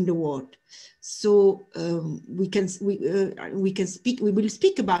in the world. So we will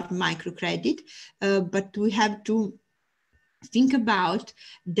speak about microcredit, but we have to think about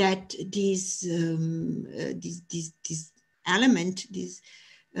that this element is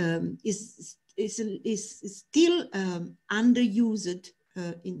still underused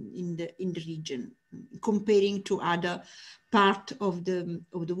in the region, comparing to other part of the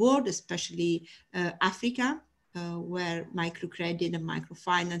world, especially Africa, where microcredit and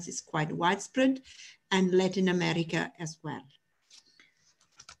microfinance is quite widespread, and Latin America as well.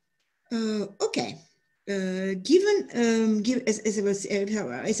 Okay,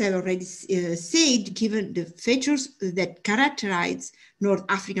 as I already said, given the features that characterize North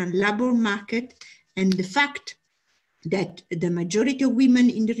African labor market and the fact that the majority of women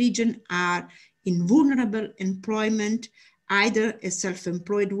in the region are in vulnerable employment, either as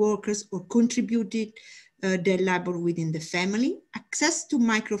self-employed workers or contributed their labor within the family, access to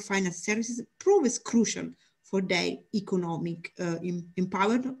microfinance services proves crucial for their economic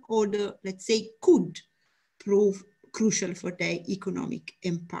empowerment, or let's say could prove crucial for their economic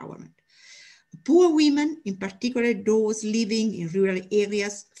empowerment. Poor women, in particular those living in rural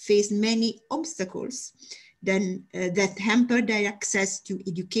areas, face many obstacles that hamper their access to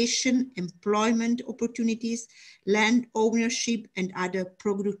education, employment opportunities, land ownership, and other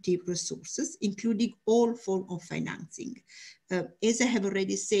productive resources, including all forms of financing. As I have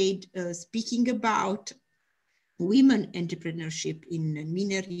already said, speaking about women entrepreneurship in the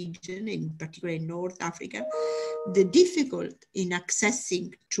MENA region, in particular in North Africa, the difficulty in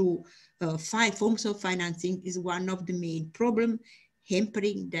accessing to forms of financing is one of the main problems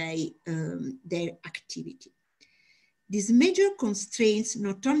hampering their activity. These major constraints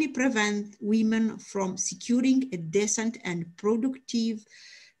not only prevent women from securing a decent and productive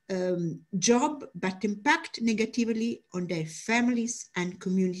job, but impact negatively on their families and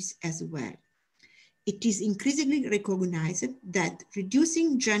communities as well. It is increasingly recognized that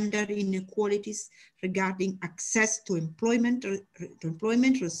reducing gender inequalities regarding access to employment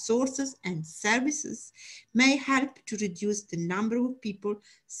resources and services may help to reduce the number of people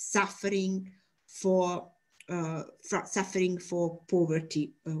suffering for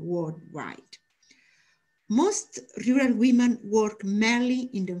poverty worldwide. Most rural women work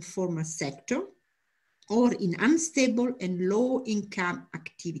mainly in the informal sector or in unstable and low-income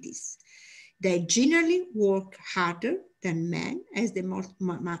activities. They generally work harder than men, as they must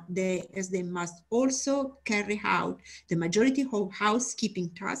also carry out the majority of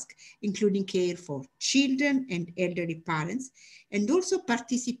housekeeping tasks, including care for children and elderly parents, and also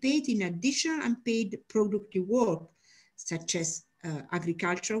participate in additional unpaid productive work, such as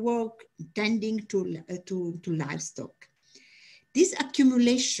agricultural work, tending to livestock. This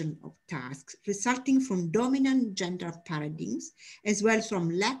accumulation of tasks resulting from dominant gender paradigms, as well as from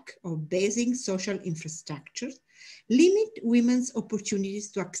lack of basic social infrastructures, limit women's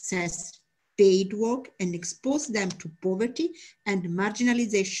opportunities to access paid work and expose them to poverty and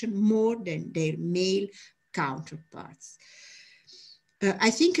marginalization more than their male counterparts.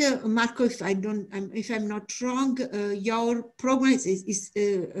 I think, Marco, if I'm not wrong, your program is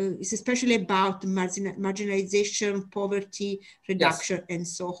especially about marginalization, poverty reduction, yes, and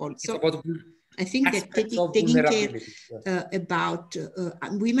so on. So I think that taking care about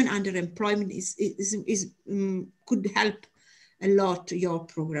women underemployment could help a lot your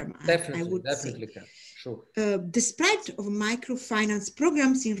program. Definitely, I would definitely say. Can. Sure. The spread of microfinance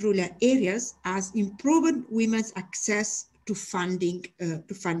programs in rural areas has improved women's access to funding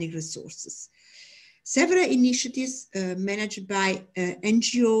resources. Several initiatives managed by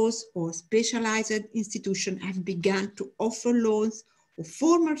NGOs or specialized institutions have begun to offer loans or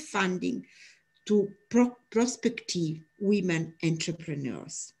formal funding to prospective women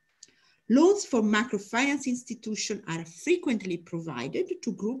entrepreneurs. Loans for microfinance institutions are frequently provided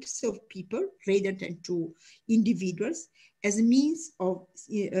to groups of people rather than to individuals as a means of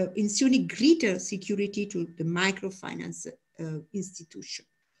ensuring greater security to the microfinance institution.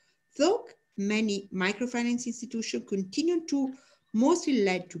 Though many microfinance institutions continue to mostly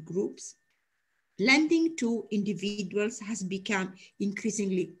lend to groups, lending to individuals has become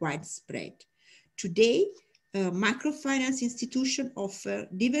increasingly widespread. Today, microfinance institutions offer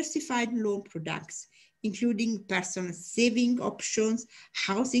diversified loan products, including personal saving options,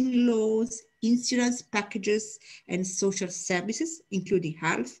 housing loans, insurance packages, and social services, including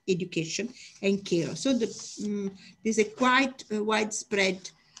health, education, and care. So there's a quite widespread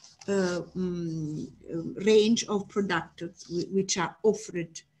range of products which are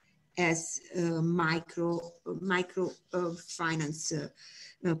offered as microfinance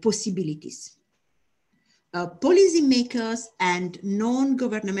possibilities. Policymakers and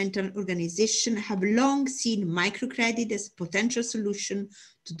non-governmental organizations have long seen microcredit as a potential solution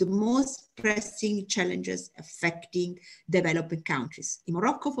to the most pressing challenges affecting developing countries. In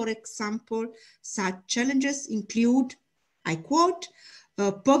Morocco, for example, such challenges include, I quote,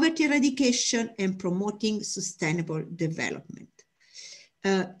 poverty eradication and promoting sustainable development.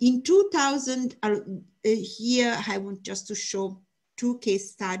 In 2000, here I want just to show two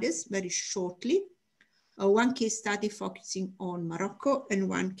case studies very shortly. One case study focusing on Morocco and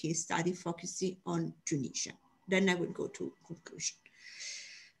one case study focusing on Tunisia. Then I will go to conclusion.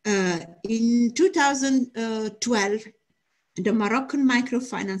 In 2012, the Moroccan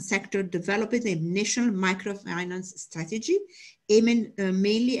microfinance sector developed a national microfinance strategy aiming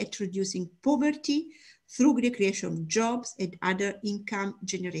mainly at reducing poverty through the creation of jobs and other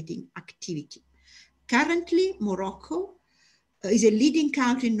income-generating activity. Currently, Morocco is a leading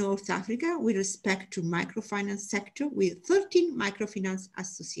country in North Africa with respect to microfinance sector, with 13 microfinance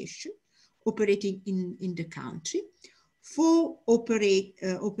associations operating in the country. 4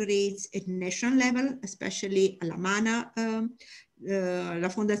 operates at national level, especially Alamana, la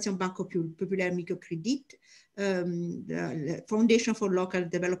Fondation Banco Populaire Microcredit, the Foundation for Local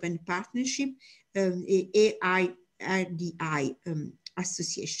Development Partnership, AIRDI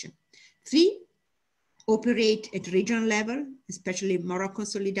Association. 3 operate at regional level, especially Moroccan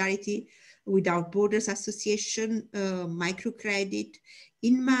Solidarity, Without Borders Association, Microcredit,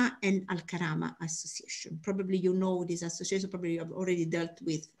 INMA, and Al-Karama Association. Probably you know this association, probably you have already dealt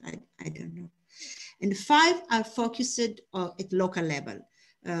with, I don't know. And 5 are focused at local level.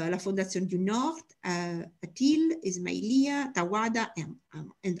 La Fondation du Nord, Atil, Ismailia, Tawada,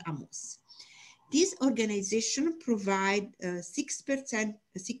 and Amos. These organizations provide 60%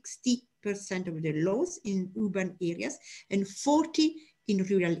 of the loans in urban areas and 40% in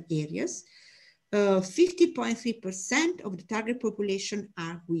rural areas. 50.3% of the target population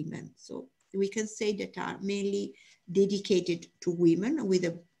are women. So we can say that are mainly dedicated to women, with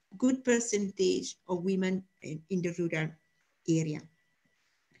a good percentage of women in the rural area.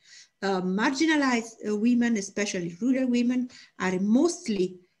 Marginalized women, especially rural women, are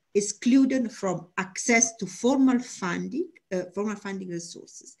mostly excluded from access to formal funding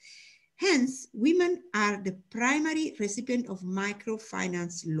resources. Hence, women are the primary recipient of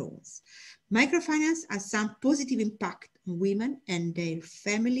microfinance loans. Microfinance has some positive impact on women and their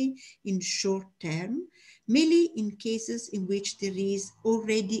family in short term, mainly in cases in which there is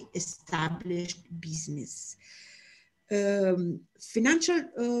already established business. Financial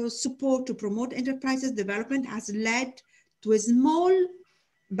support to promote enterprises development has led to a small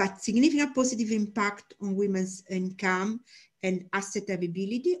but significant positive impact on women's income and asset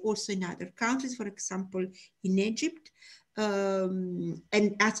availability, also in other countries, for example, in Egypt,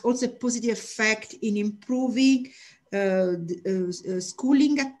 and has also a positive effect in improving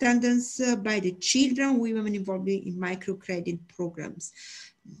schooling attendance by the children, women involved in microcredit programs.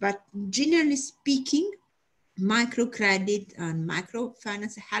 But generally speaking, microcredit and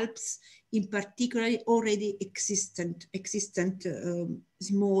microfinance helps in particular already existent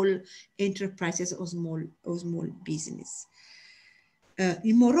small enterprises or small business.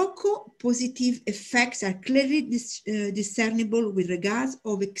 In Morocco, positive effects are clearly discernible with regards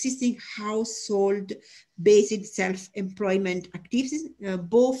of existing household-based self-employment activities,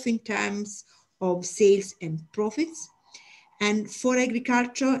 both in terms of sales and profits, and for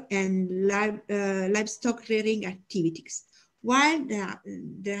agriculture and livestock rearing activities. While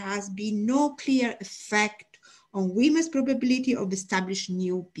there has been no clear effect on women's probability of establishing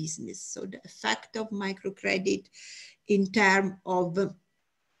new business. So the effect of microcredit in terms of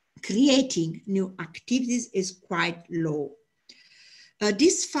creating new activities is quite low.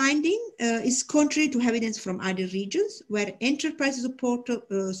 This finding is contrary to evidence from other regions where enterprise support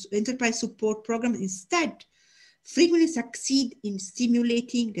programs instead frequently succeed in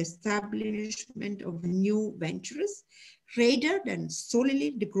stimulating the establishment of new ventures rather than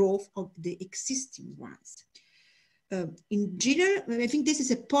solely the growth of the existing ones. In general, I think this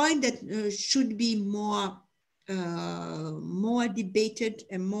is a point that should be more debated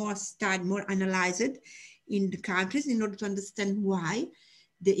and more analyzed in the countries in order to understand why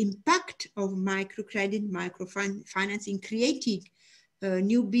the impact of microcredit, microfinance in creating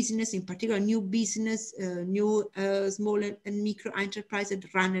new business, in particular new business, new small and micro enterprises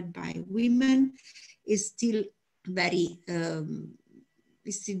run by women is still very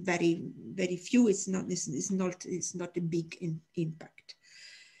few. It's not a big impact.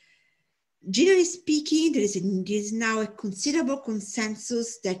 Generally speaking, there is now a considerable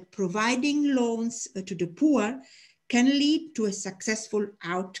consensus that providing loans to the poor can lead to a successful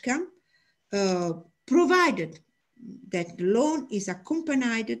outcome, provided that the loan is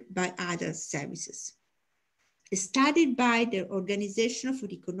accompanied by other services. Studied by the Organization for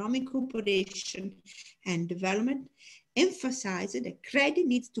Economic Cooperation and Development, emphasized that credit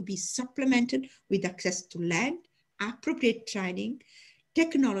needs to be supplemented with access to land, appropriate training,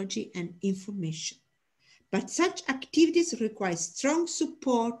 technology, and information. But such activities require strong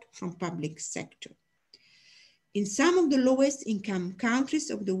support from public sector. In some of the lowest income countries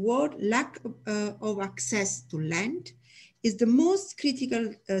of the world, lack of access to land is the most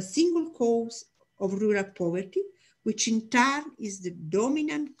critical single cause of rural poverty, which in turn is the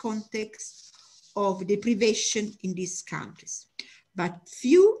dominant context of deprivation in these countries. But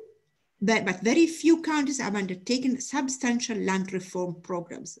very few countries have undertaken substantial land reform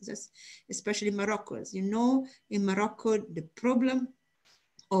programs, especially Morocco. As you know, in Morocco, the problem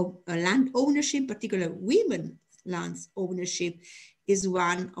of land ownership, particularly women's land ownership, is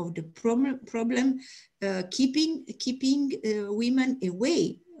one of the problem keeping women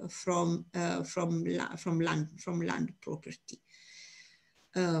away from land property.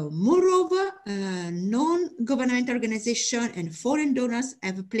 Moreover, non-governmental organizations and foreign donors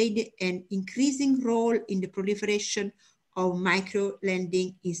have played an increasing role in the proliferation of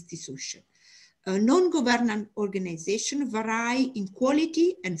micro-lending institutions. Non-governmental organizations vary in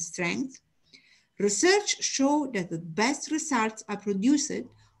quality and strength. Research shows that the best results are produced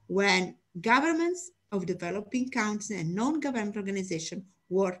when governments of developing countries and non-governmental organizations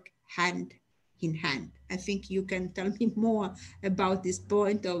work hand in hand. I think you can tell me more about this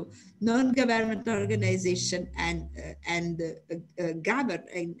point of non-governmental organization and government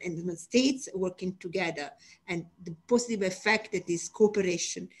and states working together, and the positive effect that this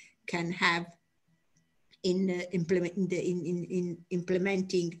cooperation can have in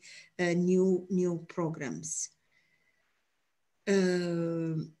implementing new programs.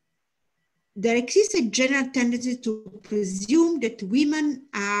 There exists a general tendency to presume that women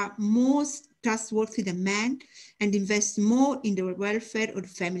are more trustworthy than men and invest more in the welfare of the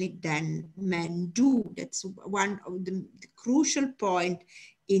family than men do. That's one of the crucial points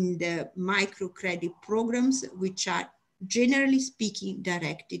in the microcredit programs, which are generally speaking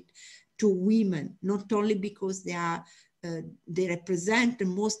directed to women, not only because they represent the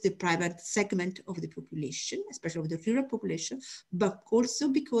most deprived segment of the population, especially of the rural population, but also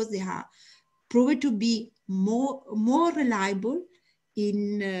because they are proven to be more reliable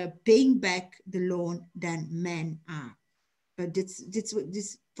in paying back the loan than men are.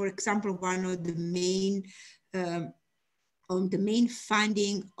 This, for example, one of the main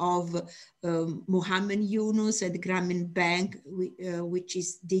finding of Mohammed Yunus at the Grameen Bank, which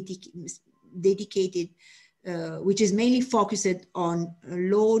is dedicated, which is mainly focused on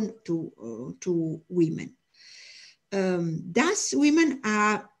loan to women. Thus, women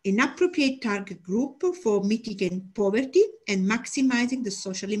are an appropriate target group for mitigating poverty and maximizing the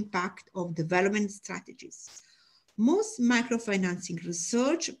social impact of development strategies. Most microfinancing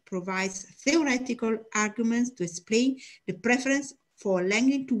research provides theoretical arguments to explain the preference for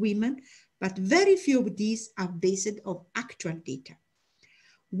lending to women, but very few of these are based on actual data.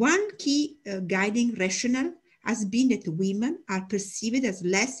 One key guiding rationale has been that women are perceived as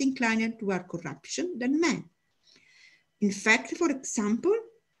less inclined toward corruption than men. In fact, for example,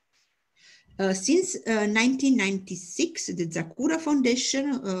 since 1996, the Zakura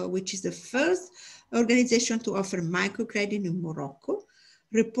Foundation, which is the first organization to offer microcredit in Morocco,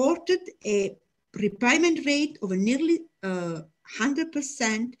 reported a repayment rate of nearly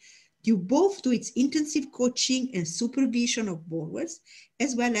 100% due both to its intensive coaching and supervision of borrowers,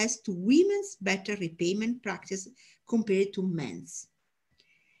 as well as to women's better repayment practice compared to men's.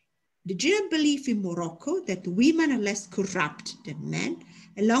 The general belief in Morocco that women are less corrupt than men,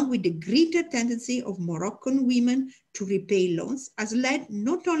 along with the greater tendency of Moroccan women to repay loans, has led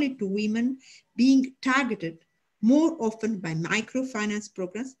not only to women being targeted more often by microfinance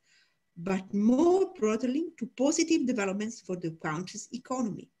programs, but more broadly to positive developments for the country's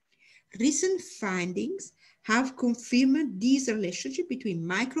economy. Recent findings have confirmed this relationship between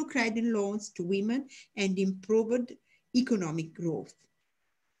microcredit loans to women and improved economic growth.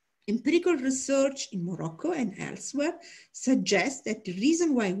 Empirical research in Morocco and elsewhere suggests that the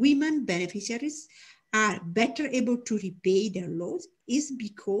reason why women beneficiaries are better able to repay their loans is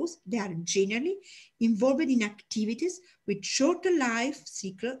because they are generally involved in activities with shorter life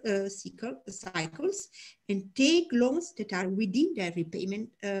cycles and take loans that are within their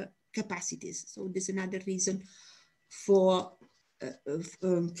repayment capacities. So this is another reason for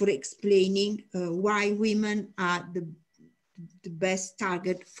explaining why women are the best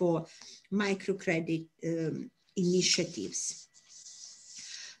target for microcredit initiatives.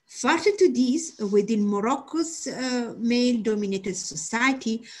 Further to this, within Morocco's male-dominated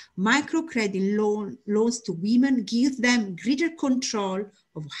society, microcredit loans to women give them greater control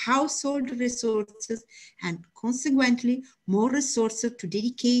of household resources and consequently more resources to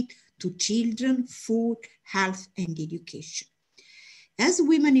dedicate to children, food, health, and education. As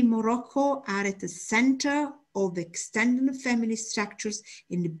women in Morocco are at the center of extended family structures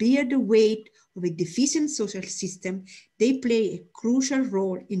and bear the weight of a deficient social system, they play a crucial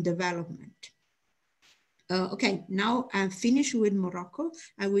role in development. Okay, now I'm finished with Morocco.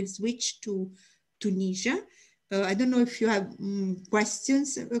 I will switch to Tunisia. I don't know if you have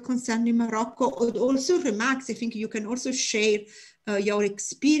questions concerning Morocco, or also remarks. I think you can also share your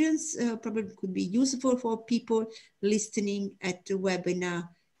experience. Probably could be useful for people listening at the webinar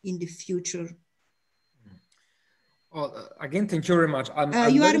in the future. Oh, again, thank you very much.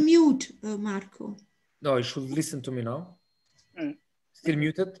 You are mute, Marco. No, you should listen to me now. Still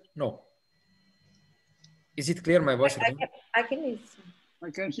muted? No. Is it clear, my voice? I can listen. I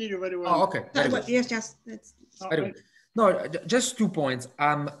can hear you very well. Oh, okay. Yes, just that's. No, just 2 points.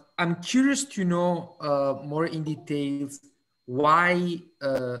 I'm curious to know more in details why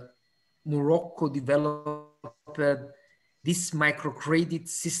Morocco developed this microcredit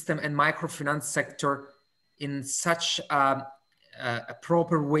system and microfinance sector in such a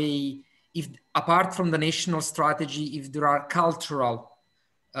proper way. If apart from the national strategy, if there are cultural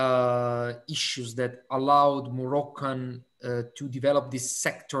issues that allowed Moroccan to develop this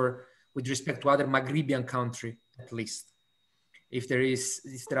sector with respect to other Maghrebian country, at least, if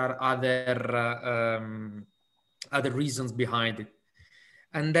there are other reasons behind it.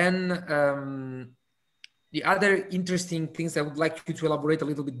 And then the other interesting things I would like you to elaborate a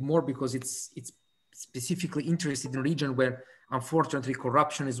little bit more, because it's specifically interested in a region where unfortunately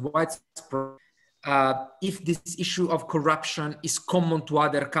corruption is widespread. If this issue of corruption is common to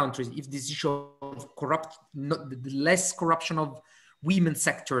other countries, if this issue of the less corruption of women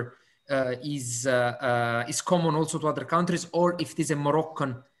sector is common also to other countries, or if it is a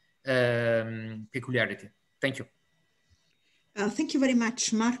Moroccan peculiarity. Thank you. Thank you very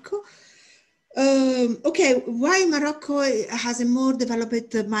much, Marco. Okay, why Morocco has a more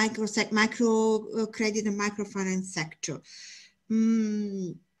developed micro credit and microfinance sector?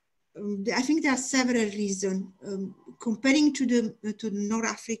 I think there are several reasons. Comparing to the North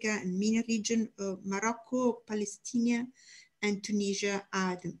Africa and MENA region, Morocco, Palestine, and Tunisia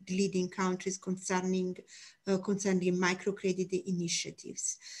are the leading countries concerning microcredit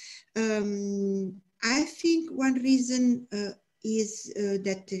initiatives. I think one reason is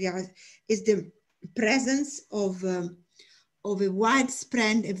that there is the presence of a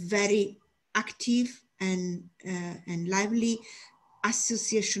widespread, a very active and lively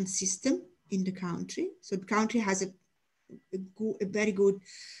association system in the country. So the country has a very good,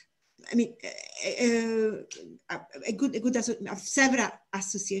 I mean, several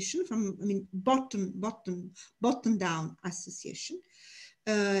associations from, I mean, bottom down association,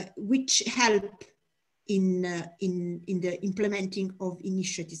 which help in the implementing of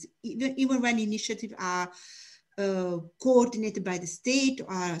initiatives, even when initiatives are coordinated by the state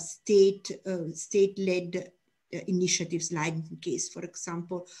or state-led initiatives, like in the case, for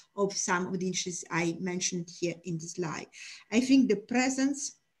example, of some of the initiatives I mentioned here in the slide. I think the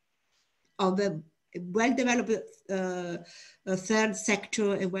presence of a well-developed third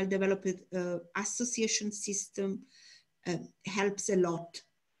sector, a well-developed association system helps a lot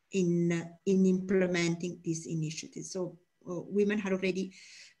in implementing these initiatives. So women had already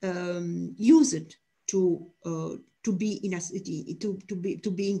used to be in a city, to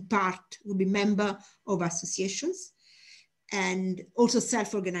be member of associations, and also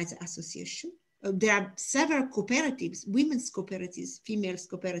self-organized association. There are several cooperatives, women's cooperatives, females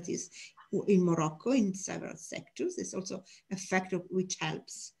cooperatives in Morocco in several sectors. There's also a factor which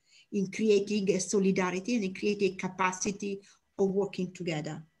helps in creating a solidarity and in creating a capacity of working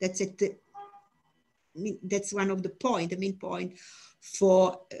together. That's it. That's one of the main point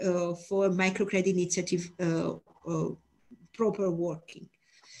for microcredit initiative proper working.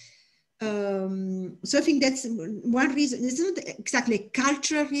 So I think that's one reason. It's not exactly a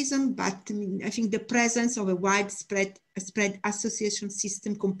cultural reason, but I mean, I think the presence of a widespread association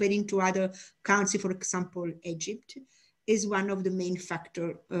system comparing to other countries, for example, Egypt, is one of the main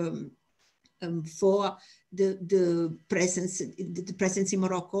factors for the presence in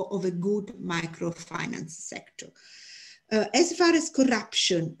Morocco of a good microfinance sector. As far as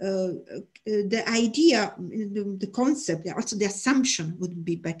corruption, the idea, the concept, also the assumption would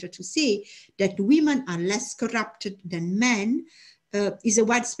be better to say that women are less corrupted than men is a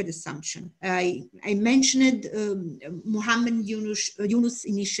widespread assumption. I mentioned Mohammed Yunus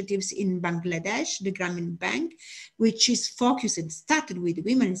initiatives in Bangladesh, the Grameen Bank, which is started with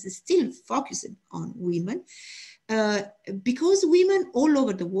women, is still focused on women. Because women all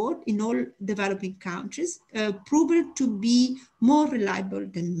over the world, in all developing countries, proved to be more reliable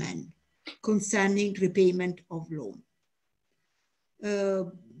than men concerning repayment of loan.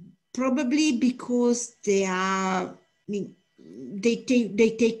 Probably because they are, I mean, they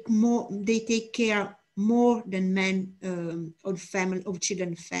take care more than men of children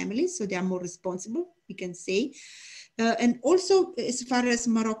and families, so they are more responsible, we can say. And also, as far as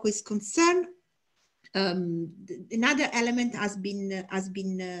Morocco is concerned, Another element has been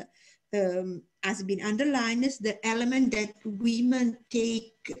underlined is the element that women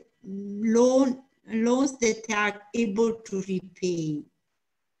take loans that are able to repay.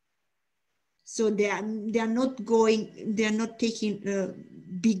 So they are not taking a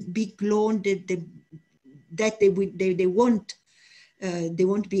big loan that they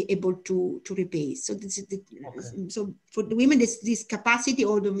won't be able to repay. So so for the women, this capacity,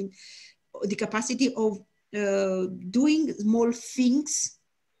 or the capacity of doing small things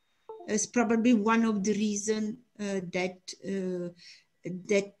is probably one of the reasons that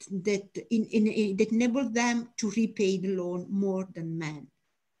enable them to repay the loan more than men.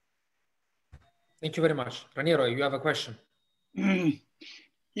 Thank you very much. Raniero, you have a question?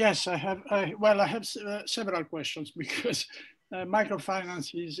 Yes, I have. Several questions, because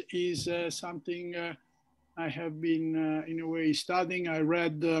microfinance is something I have been in a way studying. I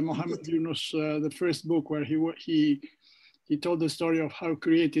read Mohammed Yunus, the first book, where he told the story of how he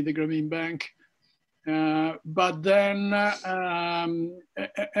created the Grameen Bank. But then,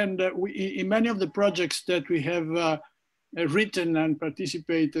 in many of the projects that we have written and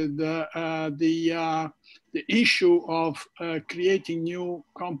participated, the issue of creating new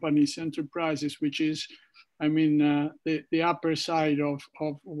companies, enterprises, which is, I mean, the upper side of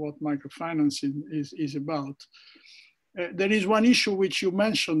what microfinancing is about. There is one issue which you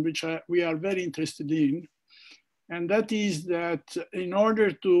mentioned, which we are very interested in, and that is that in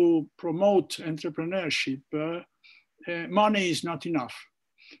order to promote entrepreneurship, money is not enough.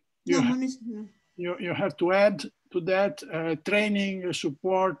 You have to add to that training,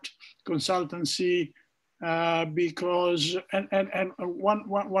 support, consultancy, because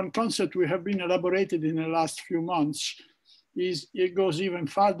one concept we have been elaborated in the last few months is, it goes even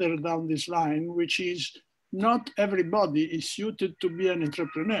farther down this line, which is not everybody is suited to be an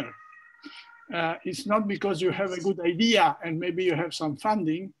entrepreneur. It's not because you have a good idea and maybe you have some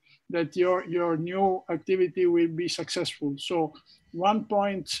funding that your new activity will be successful. So one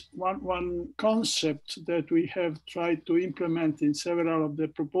concept that we have tried to implement in several of the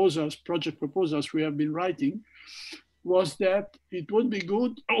project proposals we have been writing, was that it would be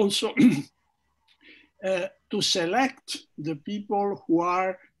good also to select the people who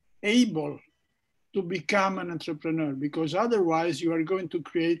are able to become an entrepreneur, because otherwise you are going to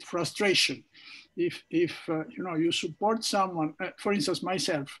create frustration. If you support someone, for instance,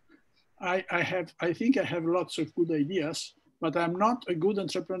 myself, I think I have lots of good ideas, but I'm not a good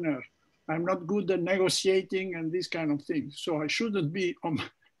entrepreneur. I'm not good at negotiating and these kind of things. So I shouldn't be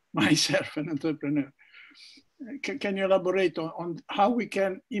myself an entrepreneur. Can you elaborate on how we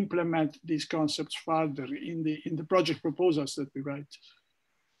can implement these concepts further in the project proposals that we write?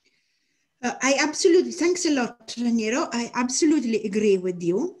 Thanks a lot, Raniero. I absolutely agree with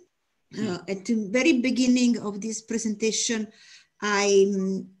you. At the very beginning of this presentation,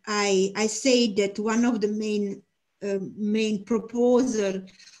 I say that one of the main proposal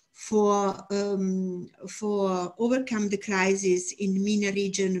for overcome the crisis in the MENA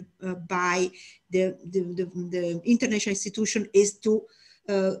region by the international institution is to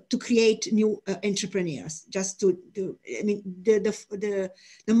create new entrepreneurs. The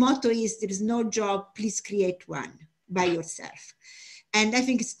motto is, there is no job, please create one by yourself. And I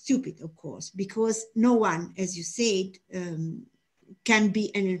think it's stupid, of course, because no one, as you said, can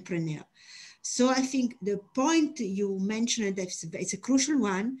be an entrepreneur. So I think the point you mentioned, it's a crucial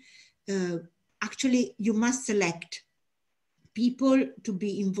one. Actually, you must select people to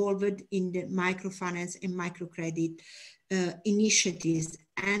be involved in the microfinance and microcredit initiatives.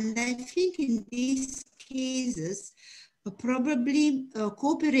 And I think in these cases, probably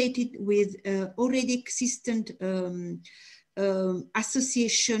cooperated with already existent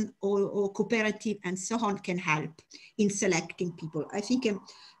association or cooperative and so on can help in selecting people. I think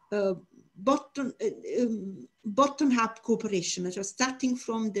bottom-up cooperation, so starting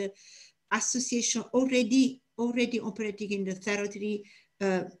from the association already operating in the territory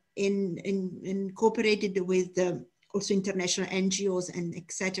and cooperated with also international NGOs and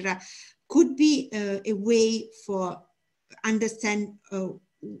etc., could be a way for understand who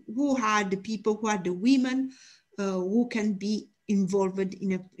are the people, who are the women who can be involved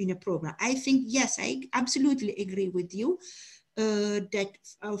in a program. I think, yes, I absolutely agree with you that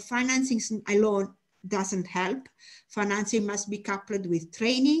financing alone doesn't help. Financing must be coupled with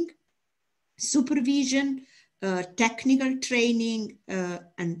training, supervision, technical training,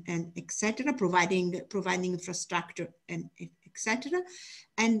 and etc., providing infrastructure and etc.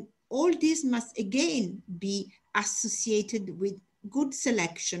 And all this must again be associated with good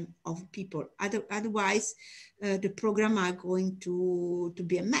selection of people. Otherwise, the program are going to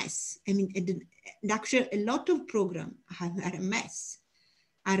be a mess. I mean, and actually a lot of programs are a mess,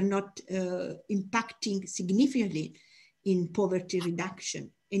 are not impacting significantly in poverty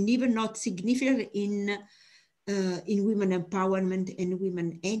reduction, and even not significantly in women empowerment and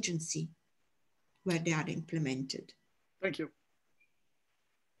women agency where they are implemented. Thank you.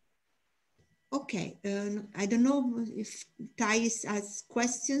 Okay, I don't know if Thais has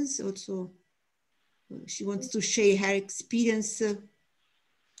questions also. She wants to share her experience.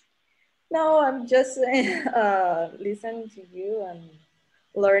 No, I'm just listening to you and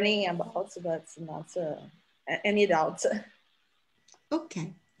learning about, but not any doubts.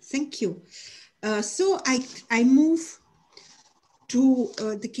 Okay, thank you. So I move to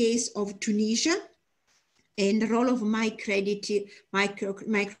the case of Tunisia and the role of microcredit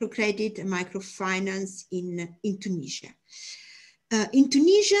and microfinance in Tunisia. In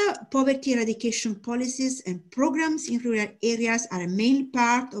Tunisia, poverty eradication policies and programs in rural areas are a main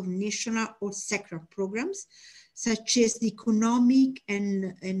part of national or sectoral programs, such as the economic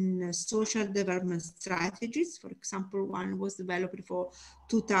and social development strategies. For example, one was developed for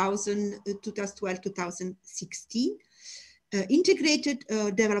 2012-2016. Integrated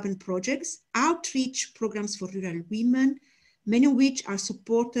development projects, outreach programs for rural women, many of which are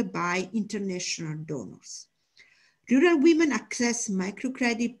supported by international donors. Rural women access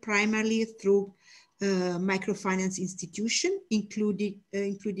microcredit primarily through microfinance institutions, including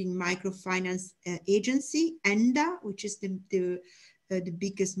microfinance agency, ENDA, which is the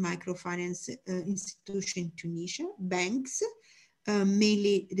biggest microfinance institution in Tunisia, banks,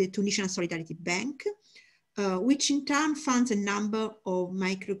 mainly the Tunisian Solidarity Bank, which in turn funds a number of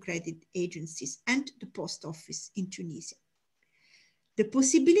microcredit agencies and the post office in Tunisia. The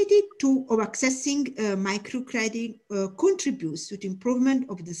possibility of accessing microcredit contributes to the improvement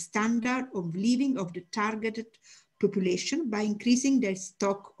of the standard of living of the targeted population by increasing their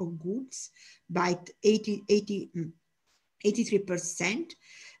stock of goods by 83%,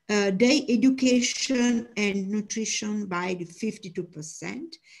 their education and nutrition by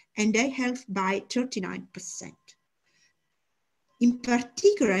 52%, and their health by 39%. In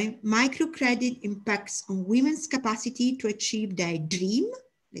particular, microcredit impacts on women's capacity to achieve their dream,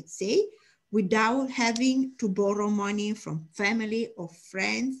 let's say, without having to borrow money from family or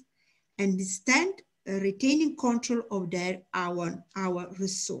friends, and instead retaining control of our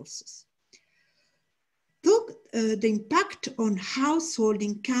resources. Though the impact on household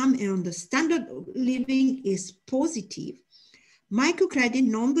income and on the standard of living is positive, microcredit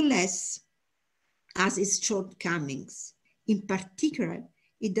nonetheless has its shortcomings. In particular,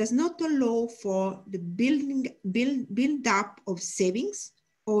 it does not allow for the build up of savings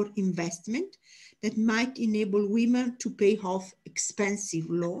or investment that might enable women to pay off expensive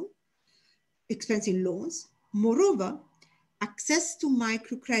loans. Moreover, access to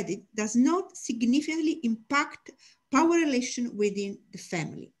microcredit does not significantly impact power relations within the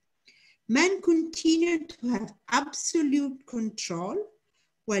family. Men continue to have absolute control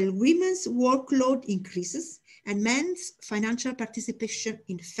while women's workload increases and men's financial participation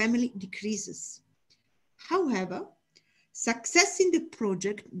in family decreases. However, success in the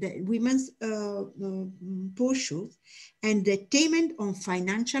project that women's pursues and the attainment of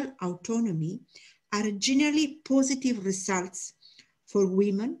financial autonomy are generally positive results for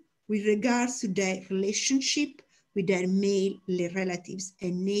women with regards to their relationship with their male relatives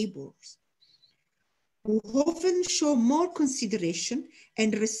and neighbors, who often show more consideration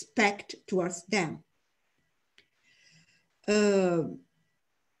and respect towards them.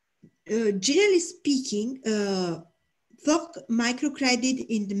 Generally speaking, though microcredit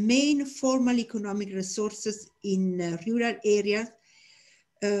in the main formal economic resources in rural areas,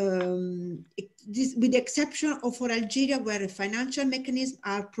 with the exception of for Algeria, where financial mechanisms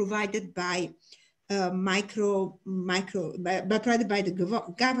are provided by provided by the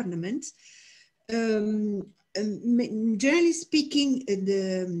government. Generally speaking,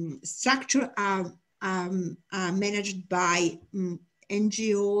 the structure are managed by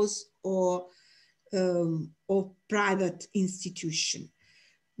NGOs or private institution.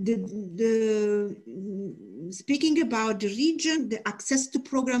 Speaking about the region, the access to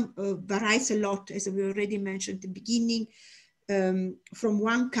program varies a lot, as we already mentioned at the beginning, from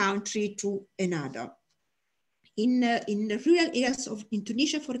one country to another. In the rural areas in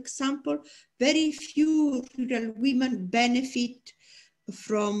Tunisia, for example, very few rural women benefit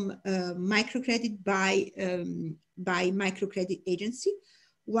from microcredit by microcredit agency,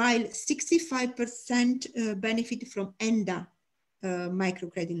 while 65% benefit from ENDA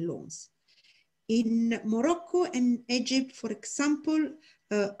microcredit loans. In Morocco and Egypt, for example,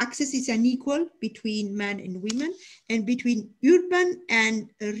 access is unequal between men and women and between urban and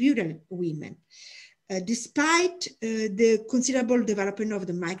rural women. Despite the considerable development of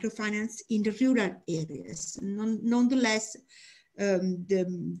the microfinance in the rural areas, nonetheless,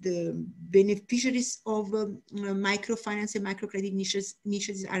 the beneficiaries of microfinance and microcredit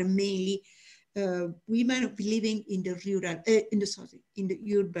initiatives are mainly women living in the rural, in the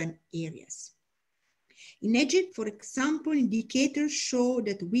urban areas. In Egypt, for example, indicators show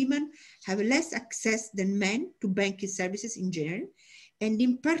that women have less access than men to banking services in general, and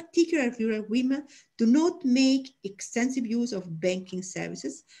in particular, rural women do not make extensive use of banking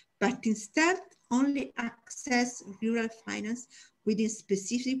services, but instead only access rural finance within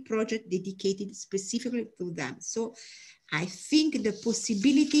specific projects dedicated specifically to them. So I think the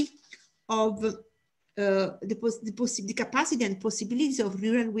possibility of the capacity and possibilities of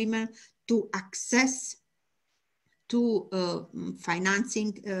rural women to access to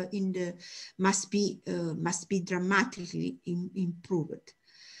financing must be dramatically improved.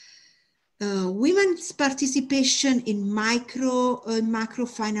 Women's participation in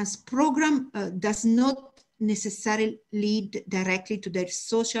microfinance program does not necessarily lead directly to their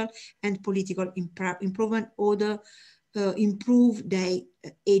social and political improvement or improve their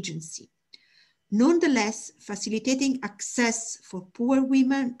agency. Nonetheless, facilitating access for poor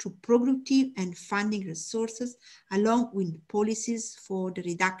women to productive and funding resources, along with policies for the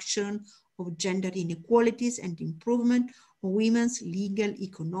reduction of gender inequalities and improvement of women's legal,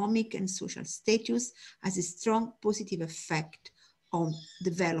 economic, and social status, has a strong positive effect on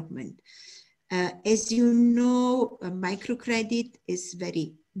development. As you know, microcredit is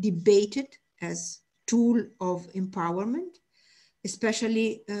very debated as tool of empowerment,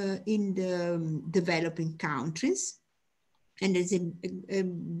 especially in the developing countries. And there's a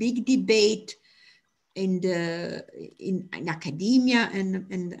big debate in academia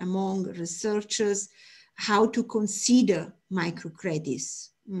and among researchers how to consider microcredits.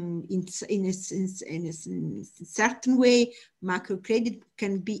 In a certain way, microcredit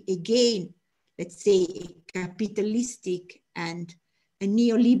can be, again, let's say, capitalistic and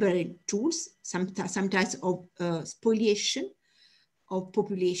neoliberal tools, sometimes of spoliation of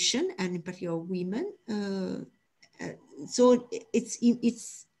population and in particular women. So its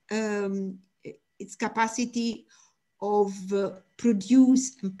capacity of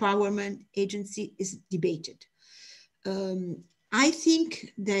produce empowerment agency is debated. I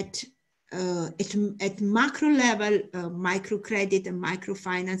think that at macro level, microcredit and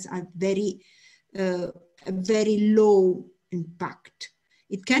microfinance are very low impact.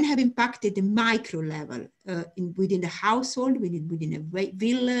 It can have impact at the micro level, within the household, within a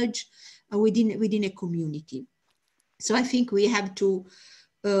village, within a community. So I think we have to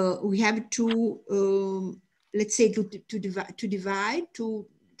let's say to divide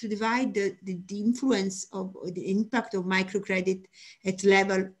the influence of the impact of microcredit at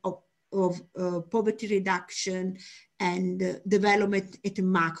level of poverty reduction and development at a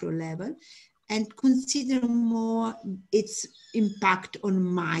macro level, and consider more its impact on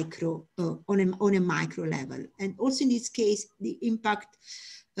on a micro level. And also in this case, the impact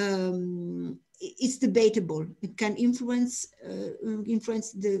is debatable. It can influence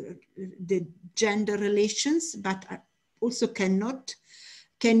the gender relations, but also can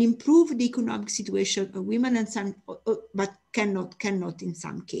improve the economic situation of women and some, but cannot in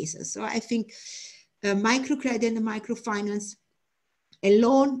some cases. So I think microcredit and microfinance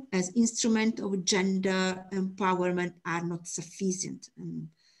alone as instrument of gender empowerment are not sufficient. And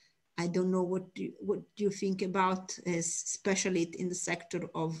I don't know what do you think about, especially in the sector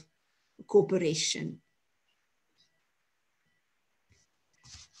of cooperation.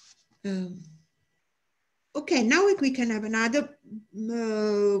 Okay, now we can have another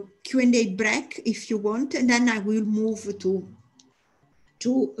Q&A break if you want, and then I will move to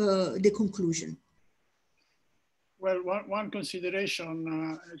the conclusion. Well, one consideration,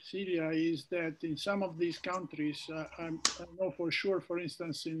 Ersilia, is that in some of these countries, I know for sure, for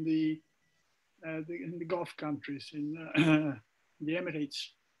instance, in the Gulf countries, in the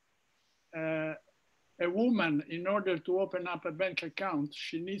Emirates, a woman, in order to open up a bank account,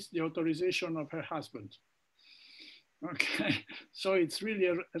 she needs the authorization of her husband. Okay, so it's really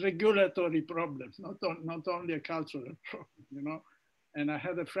a regulatory problem, not only a cultural problem, you know. And I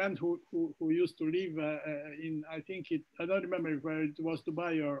had a friend who used to live in, I don't remember where it was,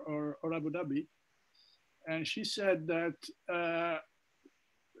 Dubai or Abu Dhabi. And she said that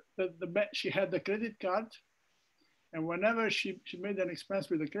she had the credit card, and whenever she made an expense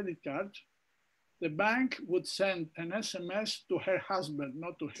with the credit card, the bank would send an SMS to her husband,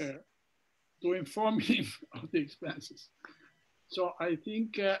 not to her, to inform him of the expenses. So I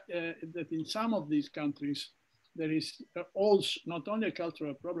think that in some of these countries, there is also not only a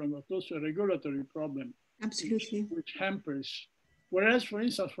cultural problem, but also a regulatory problem. Absolutely. Which hampers. Whereas, for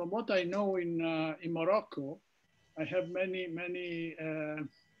instance, from what I know in Morocco, I have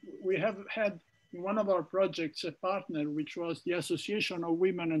we have had in one of our projects a partner, which was the Association of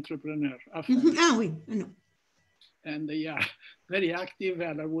Women Entrepreneurs. Oui, I know. And they are very active,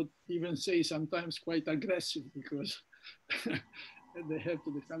 and I would even say sometimes quite aggressive, because they have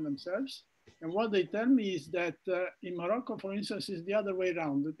to defend themselves. And what they tell me is that in Morocco, for instance, is the other way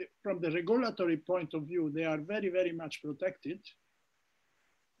around. From the regulatory point of view, they are very, very much protected.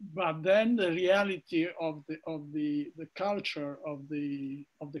 But then the reality of the culture of the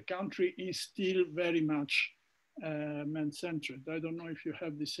country is still very much man-centered. I don't know if you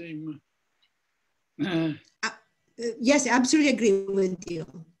have the same. Yes, I absolutely agree with you.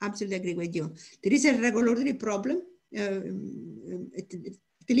 Absolutely agree with you. There is a regulatory problem at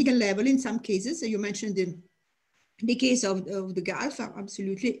the legal level in some cases. You mentioned the case of the Gulf,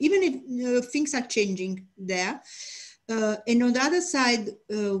 absolutely. Even if things are changing there. And on the other side,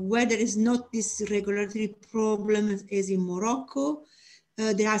 where there is not this regulatory problem as in Morocco,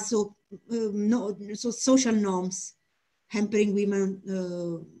 there are social norms hampering women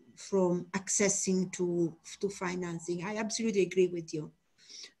from accessing to financing. I absolutely agree with you.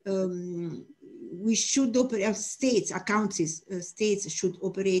 We should operate, states should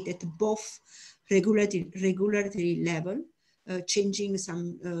operate at both regulatory level, changing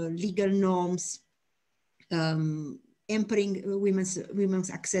some legal norms, hampering women's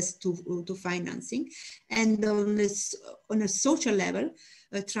access to financing, and on a social level,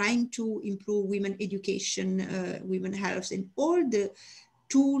 trying to improve women education, women health, and all the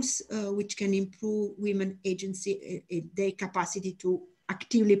tools which can improve women agency, their capacity to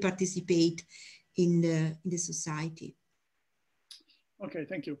actively participate in the society. Okay,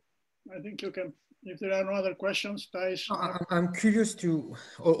 thank you. I think you can, if there are no other questions, Thais. I'm curious to,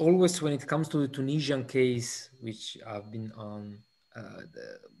 always when it comes to the Tunisian case, which I've been on,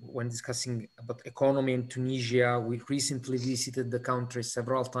 when discussing about economy in Tunisia, we recently visited the country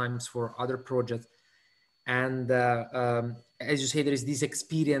several times for other projects. And as you say, there is this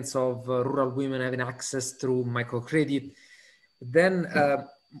experience of rural women having access through microcredit. Then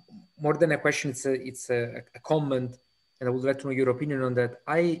more than a question, it's a comment, and I would like to know your opinion on that.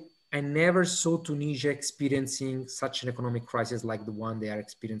 I never saw Tunisia experiencing such an economic crisis like the one they are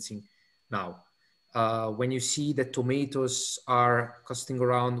experiencing now. When you see that tomatoes are costing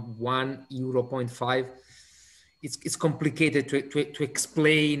around €1.5, it's complicated to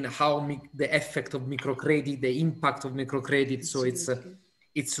explain how the effect of microcredit, the impact of microcredit. So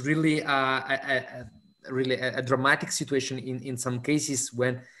it's really a dramatic situation in some cases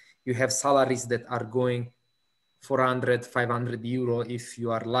when you have salaries that are going 400, 500 euro if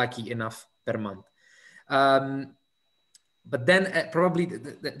you are lucky enough per month. But then probably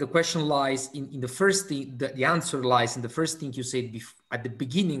the question lies in the first thing, the answer lies in the first thing you said at the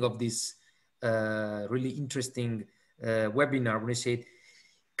beginning of this really interesting webinar, when you said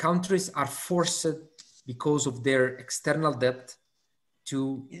countries are forced because of their external debt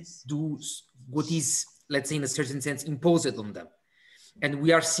to do what is, let's say in a certain sense, imposed on them. And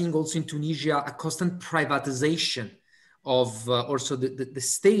we are seeing also in Tunisia a constant privatization of also the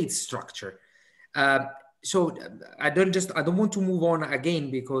state structure. So I don't want to move on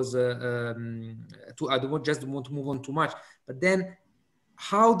again because I don't just want to move on too much. But then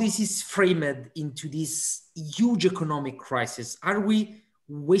how this is framed into this huge economic crisis? Are we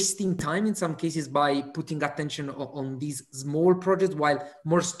wasting time in some cases by putting attention on these small projects while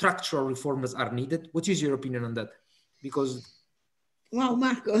more structural reforms are needed? What is your opinion on that? Because wow,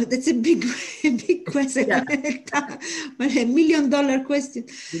 Marco, that's a big question. Yeah. But $1 million question.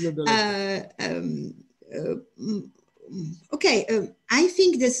 Okay, I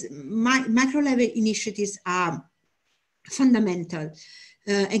think this macro level initiatives are fundamental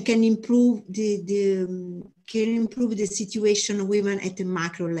and can improve the situation of women at the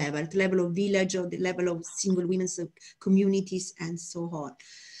macro level, at the level of village or the level of single women's communities and so on.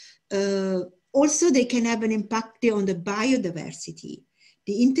 Also, they can have an impact on the biodiversity.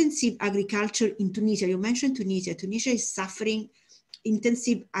 The intensive agriculture in Tunisia, you mentioned Tunisia. Tunisia is suffering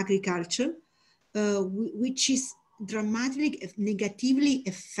intensive agriculture, which is dramatically, negatively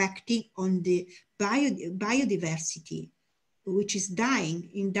affecting on the biodiversity, which is dying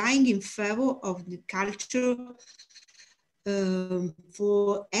in favor of the culture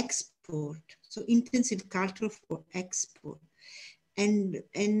for export. So intensive culture for export. And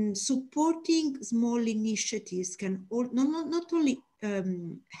supporting small initiatives can not only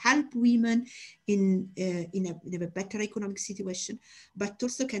help women in a better economic situation, but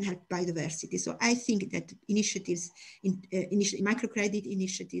also can help biodiversity. So I think that initiatives, microcredit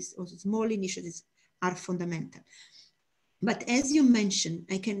initiatives or small initiatives are fundamental. But as you mentioned,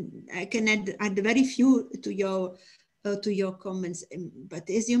 I can add very few to your comments. But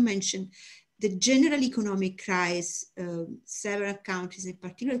as you mentioned, the general economic crisis several countries, in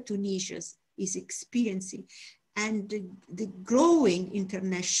particular Tunisia, is experiencing, and the growing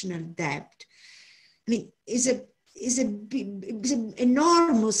international debt, I mean, is an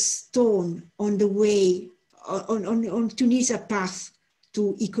enormous stone on the way on Tunisia's path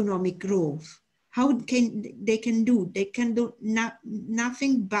to economic growth. How can they do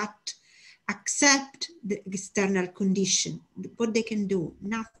nothing but accept the external condition? What they can do,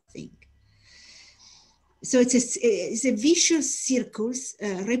 nothing. So it's a vicious circle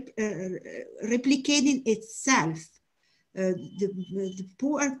replicating itself. The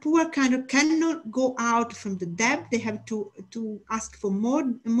poor kind of cannot go out from the debt. They have to ask for more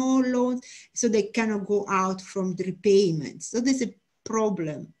loans, so they cannot go out from the repayments. So there's a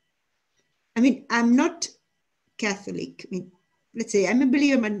problem. I mean, I'm not Catholic. I mean, let's say I'm a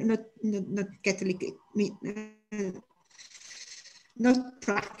believer, but not Catholic. I mean, not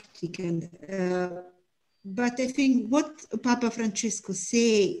practical. But I think what Papa Francesco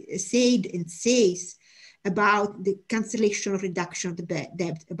said and says about the cancellation or reduction of the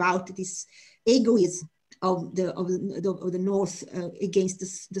debt, about this egoism of the North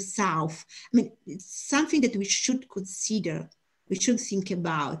against the South. I mean, it's something that we should consider, we should think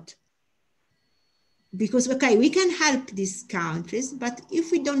about. Because, okay, we can help these countries, but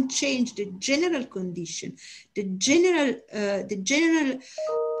if we don't change the general condition, the general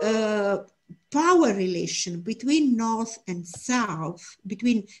power relation between North and South,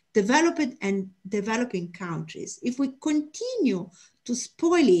 between developed and developing countries, if we continue to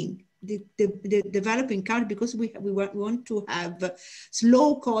spoiling the developing country because we want to have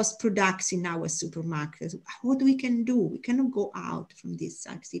low cost products in our supermarkets, what we can do? We cannot go out from these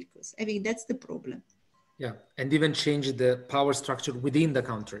circles. I think that's the problem. Yeah, and even change the power structure within the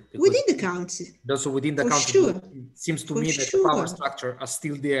country. Within the country. Also within the country, sure. It seems to me that the power structure are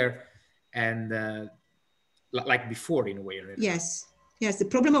still there, and like before in a way. Right? Yes, the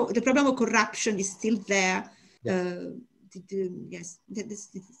problem of corruption is still there. Yeah. Yes, it's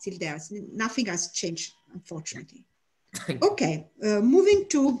still there. Nothing has changed, unfortunately. Okay, moving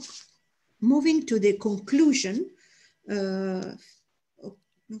to the conclusion. Okay.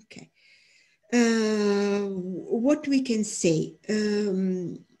 What we can say,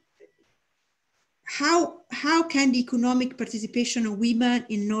 how can the economic participation of women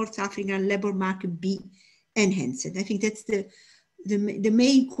in North African labor market be enhanced? I think that's the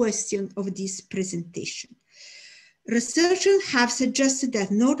main question of this presentation. Researchers have suggested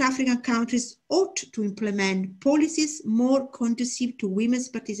that North African countries ought to implement policies more conducive to women's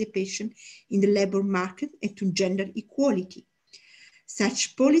participation in the labor market and to gender equality.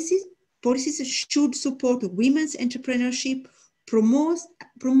 Such policies should support women's entrepreneurship,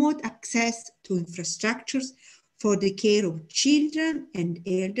 promote access to infrastructures for the care of children and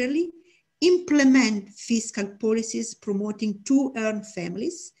elderly, implement fiscal policies promoting two-earned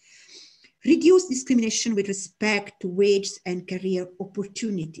families, reduce discrimination with respect to wages and career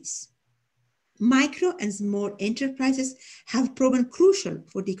opportunities. Micro and small enterprises have proven crucial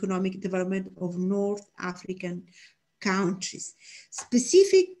for the economic development of North African countries.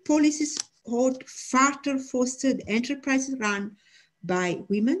 Specific policies ought further foster the enterprises run by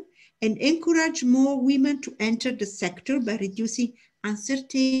women and encourage more women to enter the sector by reducing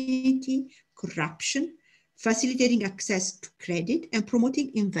uncertainty, corruption, facilitating access to credit, and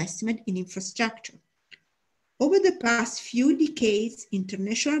promoting investment in infrastructure. Over the past few decades,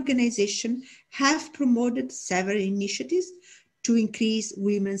 international organizations have promoted several initiatives to increase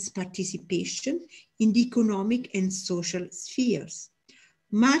women's participation in the economic and social spheres.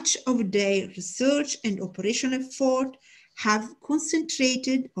 Much of their research and operational effort have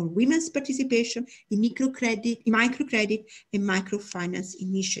concentrated on women's participation in microcredit and microfinance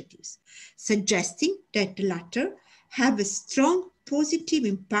initiatives, suggesting that the latter have a strong positive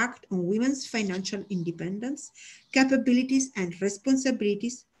impact on women's financial independence, capabilities, and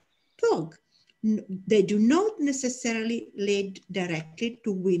responsibilities, though they do not necessarily lead directly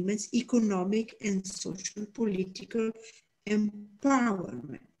to women's economic and social political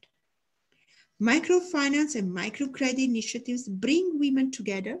empowerment. Microfinance and microcredit initiatives bring women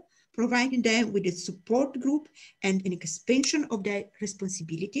together, providing them with a support group and an expansion of their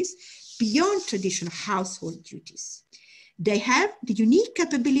responsibilities beyond traditional household duties. They have the unique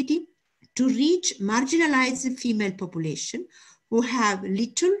capability to reach marginalized female population who have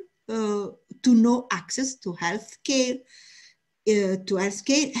little to no access to health care,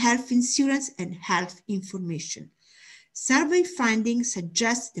 health insurance, and health information. Survey findings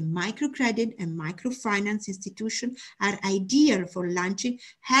suggest the microcredit and microfinance institutions are ideal for launching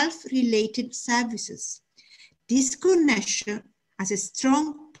health-related services. This connection has a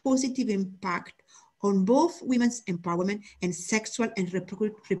strong positive impact on both women's empowerment and sexual and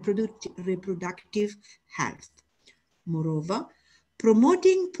reproductive health. Moreover,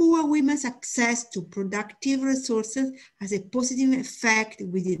 promoting poor women's access to productive resources has a positive effect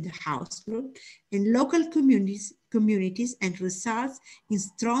within the household and local communities and results in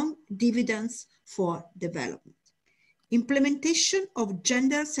strong dividends for development. Implementation of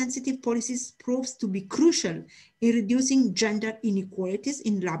gender-sensitive policies proves to be crucial in reducing gender inequalities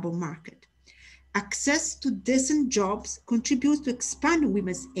in the labor market. Access to decent jobs contributes to expand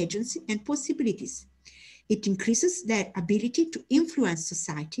women's agency and possibilities. It increases their ability to influence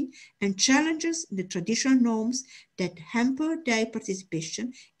society and challenges the traditional norms that hamper their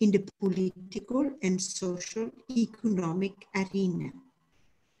participation in the political and social economic arena.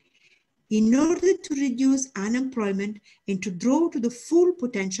 In order to reduce unemployment and to draw to the full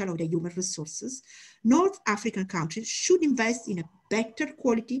potential of the human resources, North African countries should invest in a better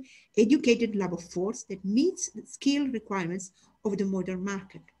quality, educated labor force that meets the skill requirements of the modern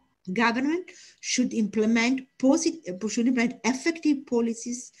market. Government should implement effective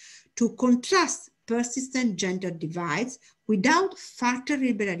policies to contrast persistent gender divides without further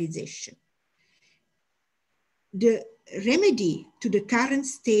liberalization. The remedy to the current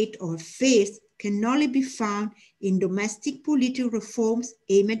state of affairs can only be found in domestic political reforms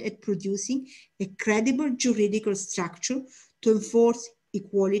aimed at producing a credible juridical structure to enforce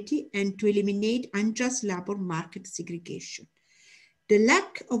equality and to eliminate unjust labor market segregation. The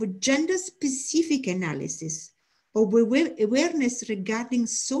lack of gender-specific analysis of awareness regarding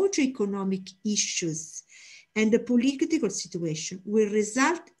socio-economic issues and the political situation will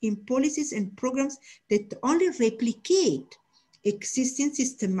result in policies and programs that only replicate existing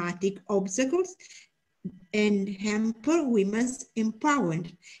systematic obstacles and hamper women's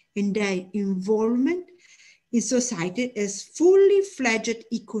empowerment and their involvement in society as fully fledged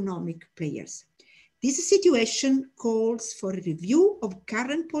economic players. This situation calls for a review of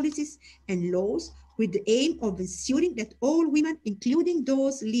current policies and laws with the aim of ensuring that all women, including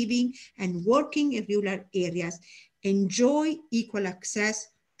those living and working in rural areas, enjoy equal access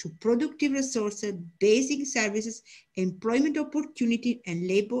to productive resources, basic services, employment opportunity, and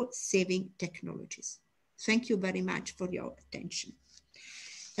labor-saving technologies. Thank you very much for your attention.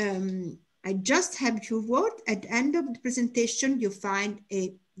 I just have your word. At the end of the presentation, you find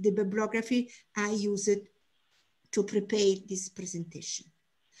the bibliography I used to prepare this presentation.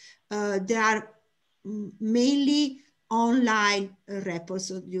 There are mainly online reports,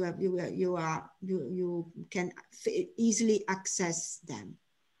 so you can easily access them.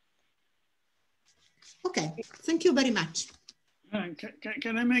 Okay, thank you very much.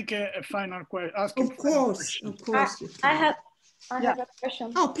 Can I make a final question? Of course. I have a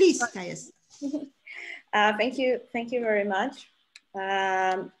question. Oh, please, Thais. Thank you very much.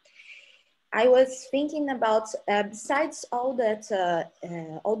 I was thinking about besides all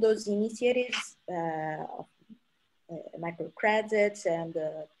those initiatives, microcredits and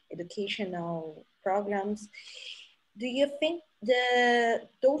educational programs, do you think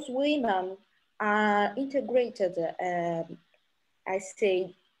those women are integrated? I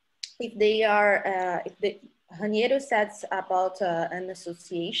say, if they are, Raniero says about an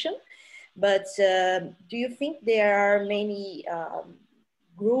association, but do you think there are many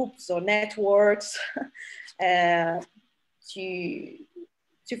groups or networks to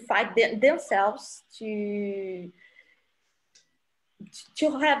fight themselves to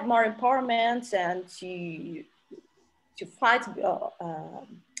have more empowerment and to fight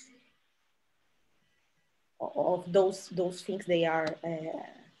of those things they are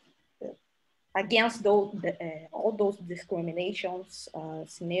against all those discriminations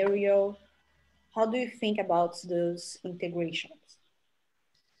scenario? How do you think about those integrations?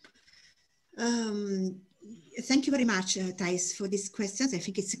 Thank you very much, Thais, for these questions. I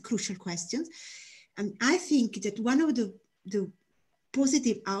think it's a crucial question. I think that one of the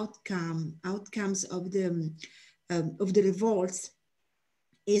positive outcomes of the revolts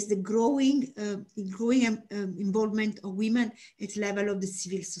is the growing involvement of women at the level of the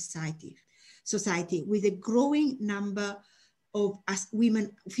civil society, with a growing number of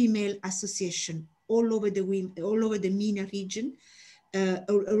female associations all over the MENA region,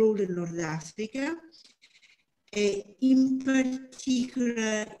 all over North Africa, in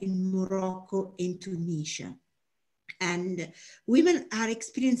particular in Morocco and Tunisia. And women are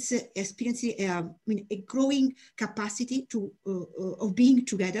experiencing a growing capacity of being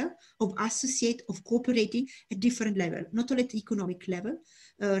together, of associate, of cooperating at different level, not only at the economic level.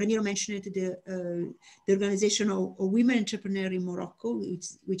 Raniero mentioned the organization of women entrepreneurs in Morocco,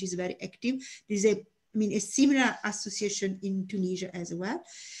 which is very active. There's a similar association in Tunisia as well,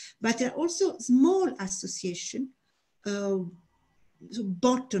 but there are also small association, bottom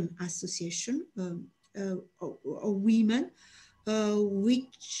association, of women,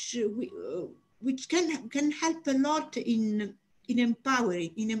 which can help a lot in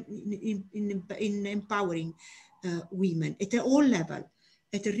empowering empowering women at all level,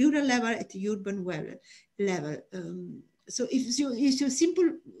 at the rural level, at the urban level. So if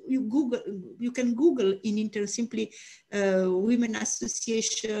you can Google in internet simply Women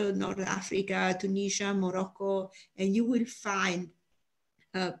Association, North Africa, Tunisia, Morocco, and you will find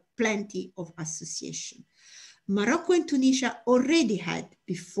plenty of association. Morocco and Tunisia already had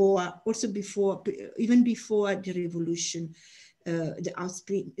even before the revolution, the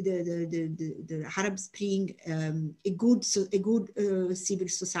Arab Spring, a good civil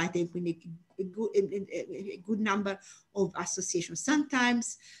society with a good number of associations,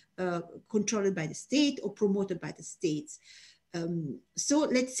 sometimes controlled by the state or promoted by the states. So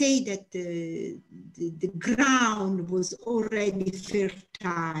let's say that the ground was already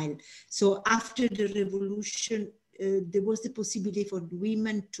fertile. So after the revolution, there was the possibility for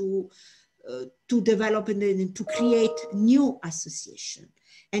women to develop and to create new association.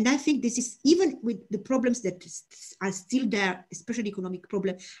 And I think this is, even with the problems that are still there, especially economic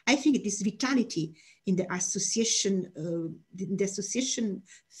problem, I think this vitality in the association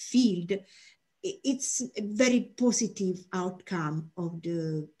field, it's a very positive outcome of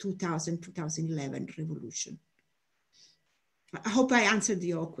the 2011 revolution. I hope I answered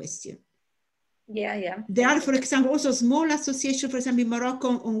your question. Yeah. There are, for example, also small associations, for example, in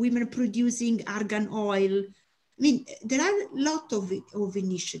Morocco, on women producing argan oil. I mean, there are a lot of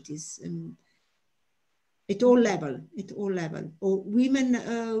initiatives at all level, or women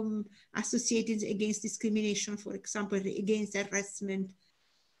associated against discrimination, for example, against harassment.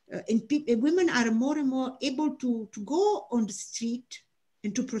 And women are more and more able to go on the street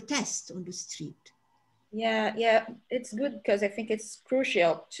and to protest on the street. Yeah, it's good because I think it's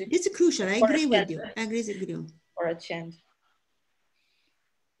crucial. It's crucial, I agree with you. I agree with you. For a change.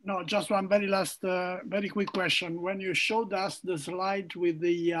 No, just one very quick question. When you showed us the slide with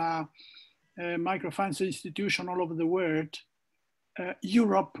the microfinance institution all over the world,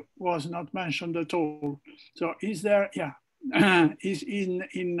 Europe was not mentioned at all. So is there, is in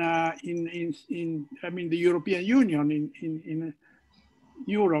the European Union, in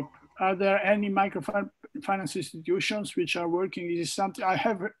Europe, are there any microfinance institutions which are working? Is something I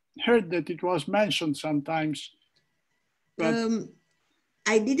have heard that it was mentioned sometimes, but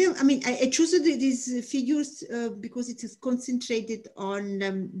I didn't. I mean, I chose these figures because it is concentrated on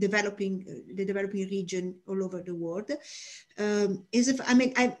the developing region all over the world.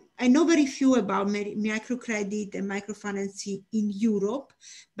 I know very few about microcredit and microfinancing in Europe,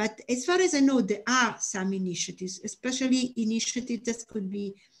 but as far as I know, there are some initiatives, especially initiatives that could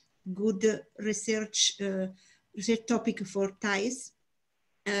be good research topic for TAIS,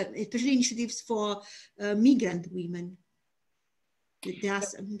 especially initiatives for migrant women. There are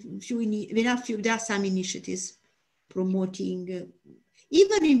some initiatives promoting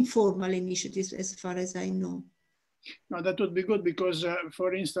even informal initiatives, as far as I know. No, that would be good because,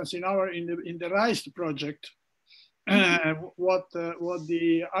 for instance, in the RISE project, what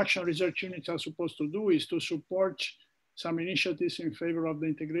the Action Research Units are supposed to do is to support some initiatives in favor of the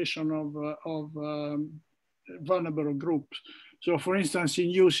integration of vulnerable groups. So, for instance,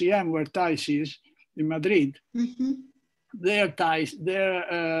 in UCM, where TAIS is in Madrid, their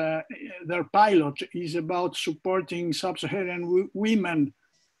pilot is about supporting sub-Saharan women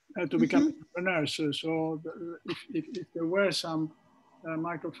to become entrepreneurs. So if there were some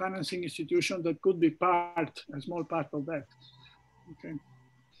microfinancing institution that could be a small part of that. Okay.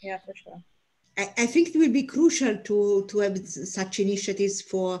 Yeah, for sure. I think it will be crucial to have such initiatives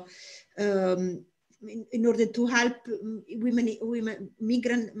for in order to help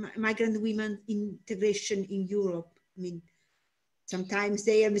migrant women integration in Europe. I mean, sometimes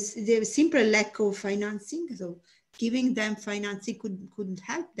they have a simple lack of financing, so giving them financing could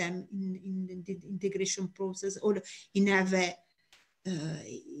help them in the integration process, or in have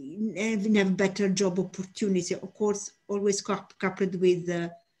better job opportunity. Of course, always coupled with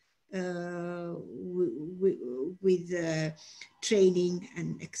training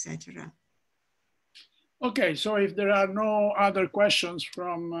and etc. Okay, so if there are no other questions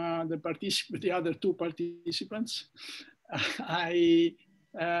from the other two participants, I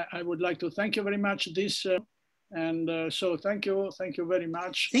would like to thank you very much. So thank you very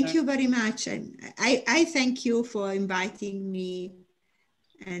much. Thank you very much, and I thank you for inviting me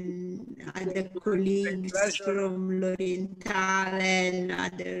and other colleagues from L'Orientale and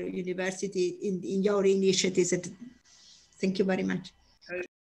other universities in your initiatives. Thank you very much.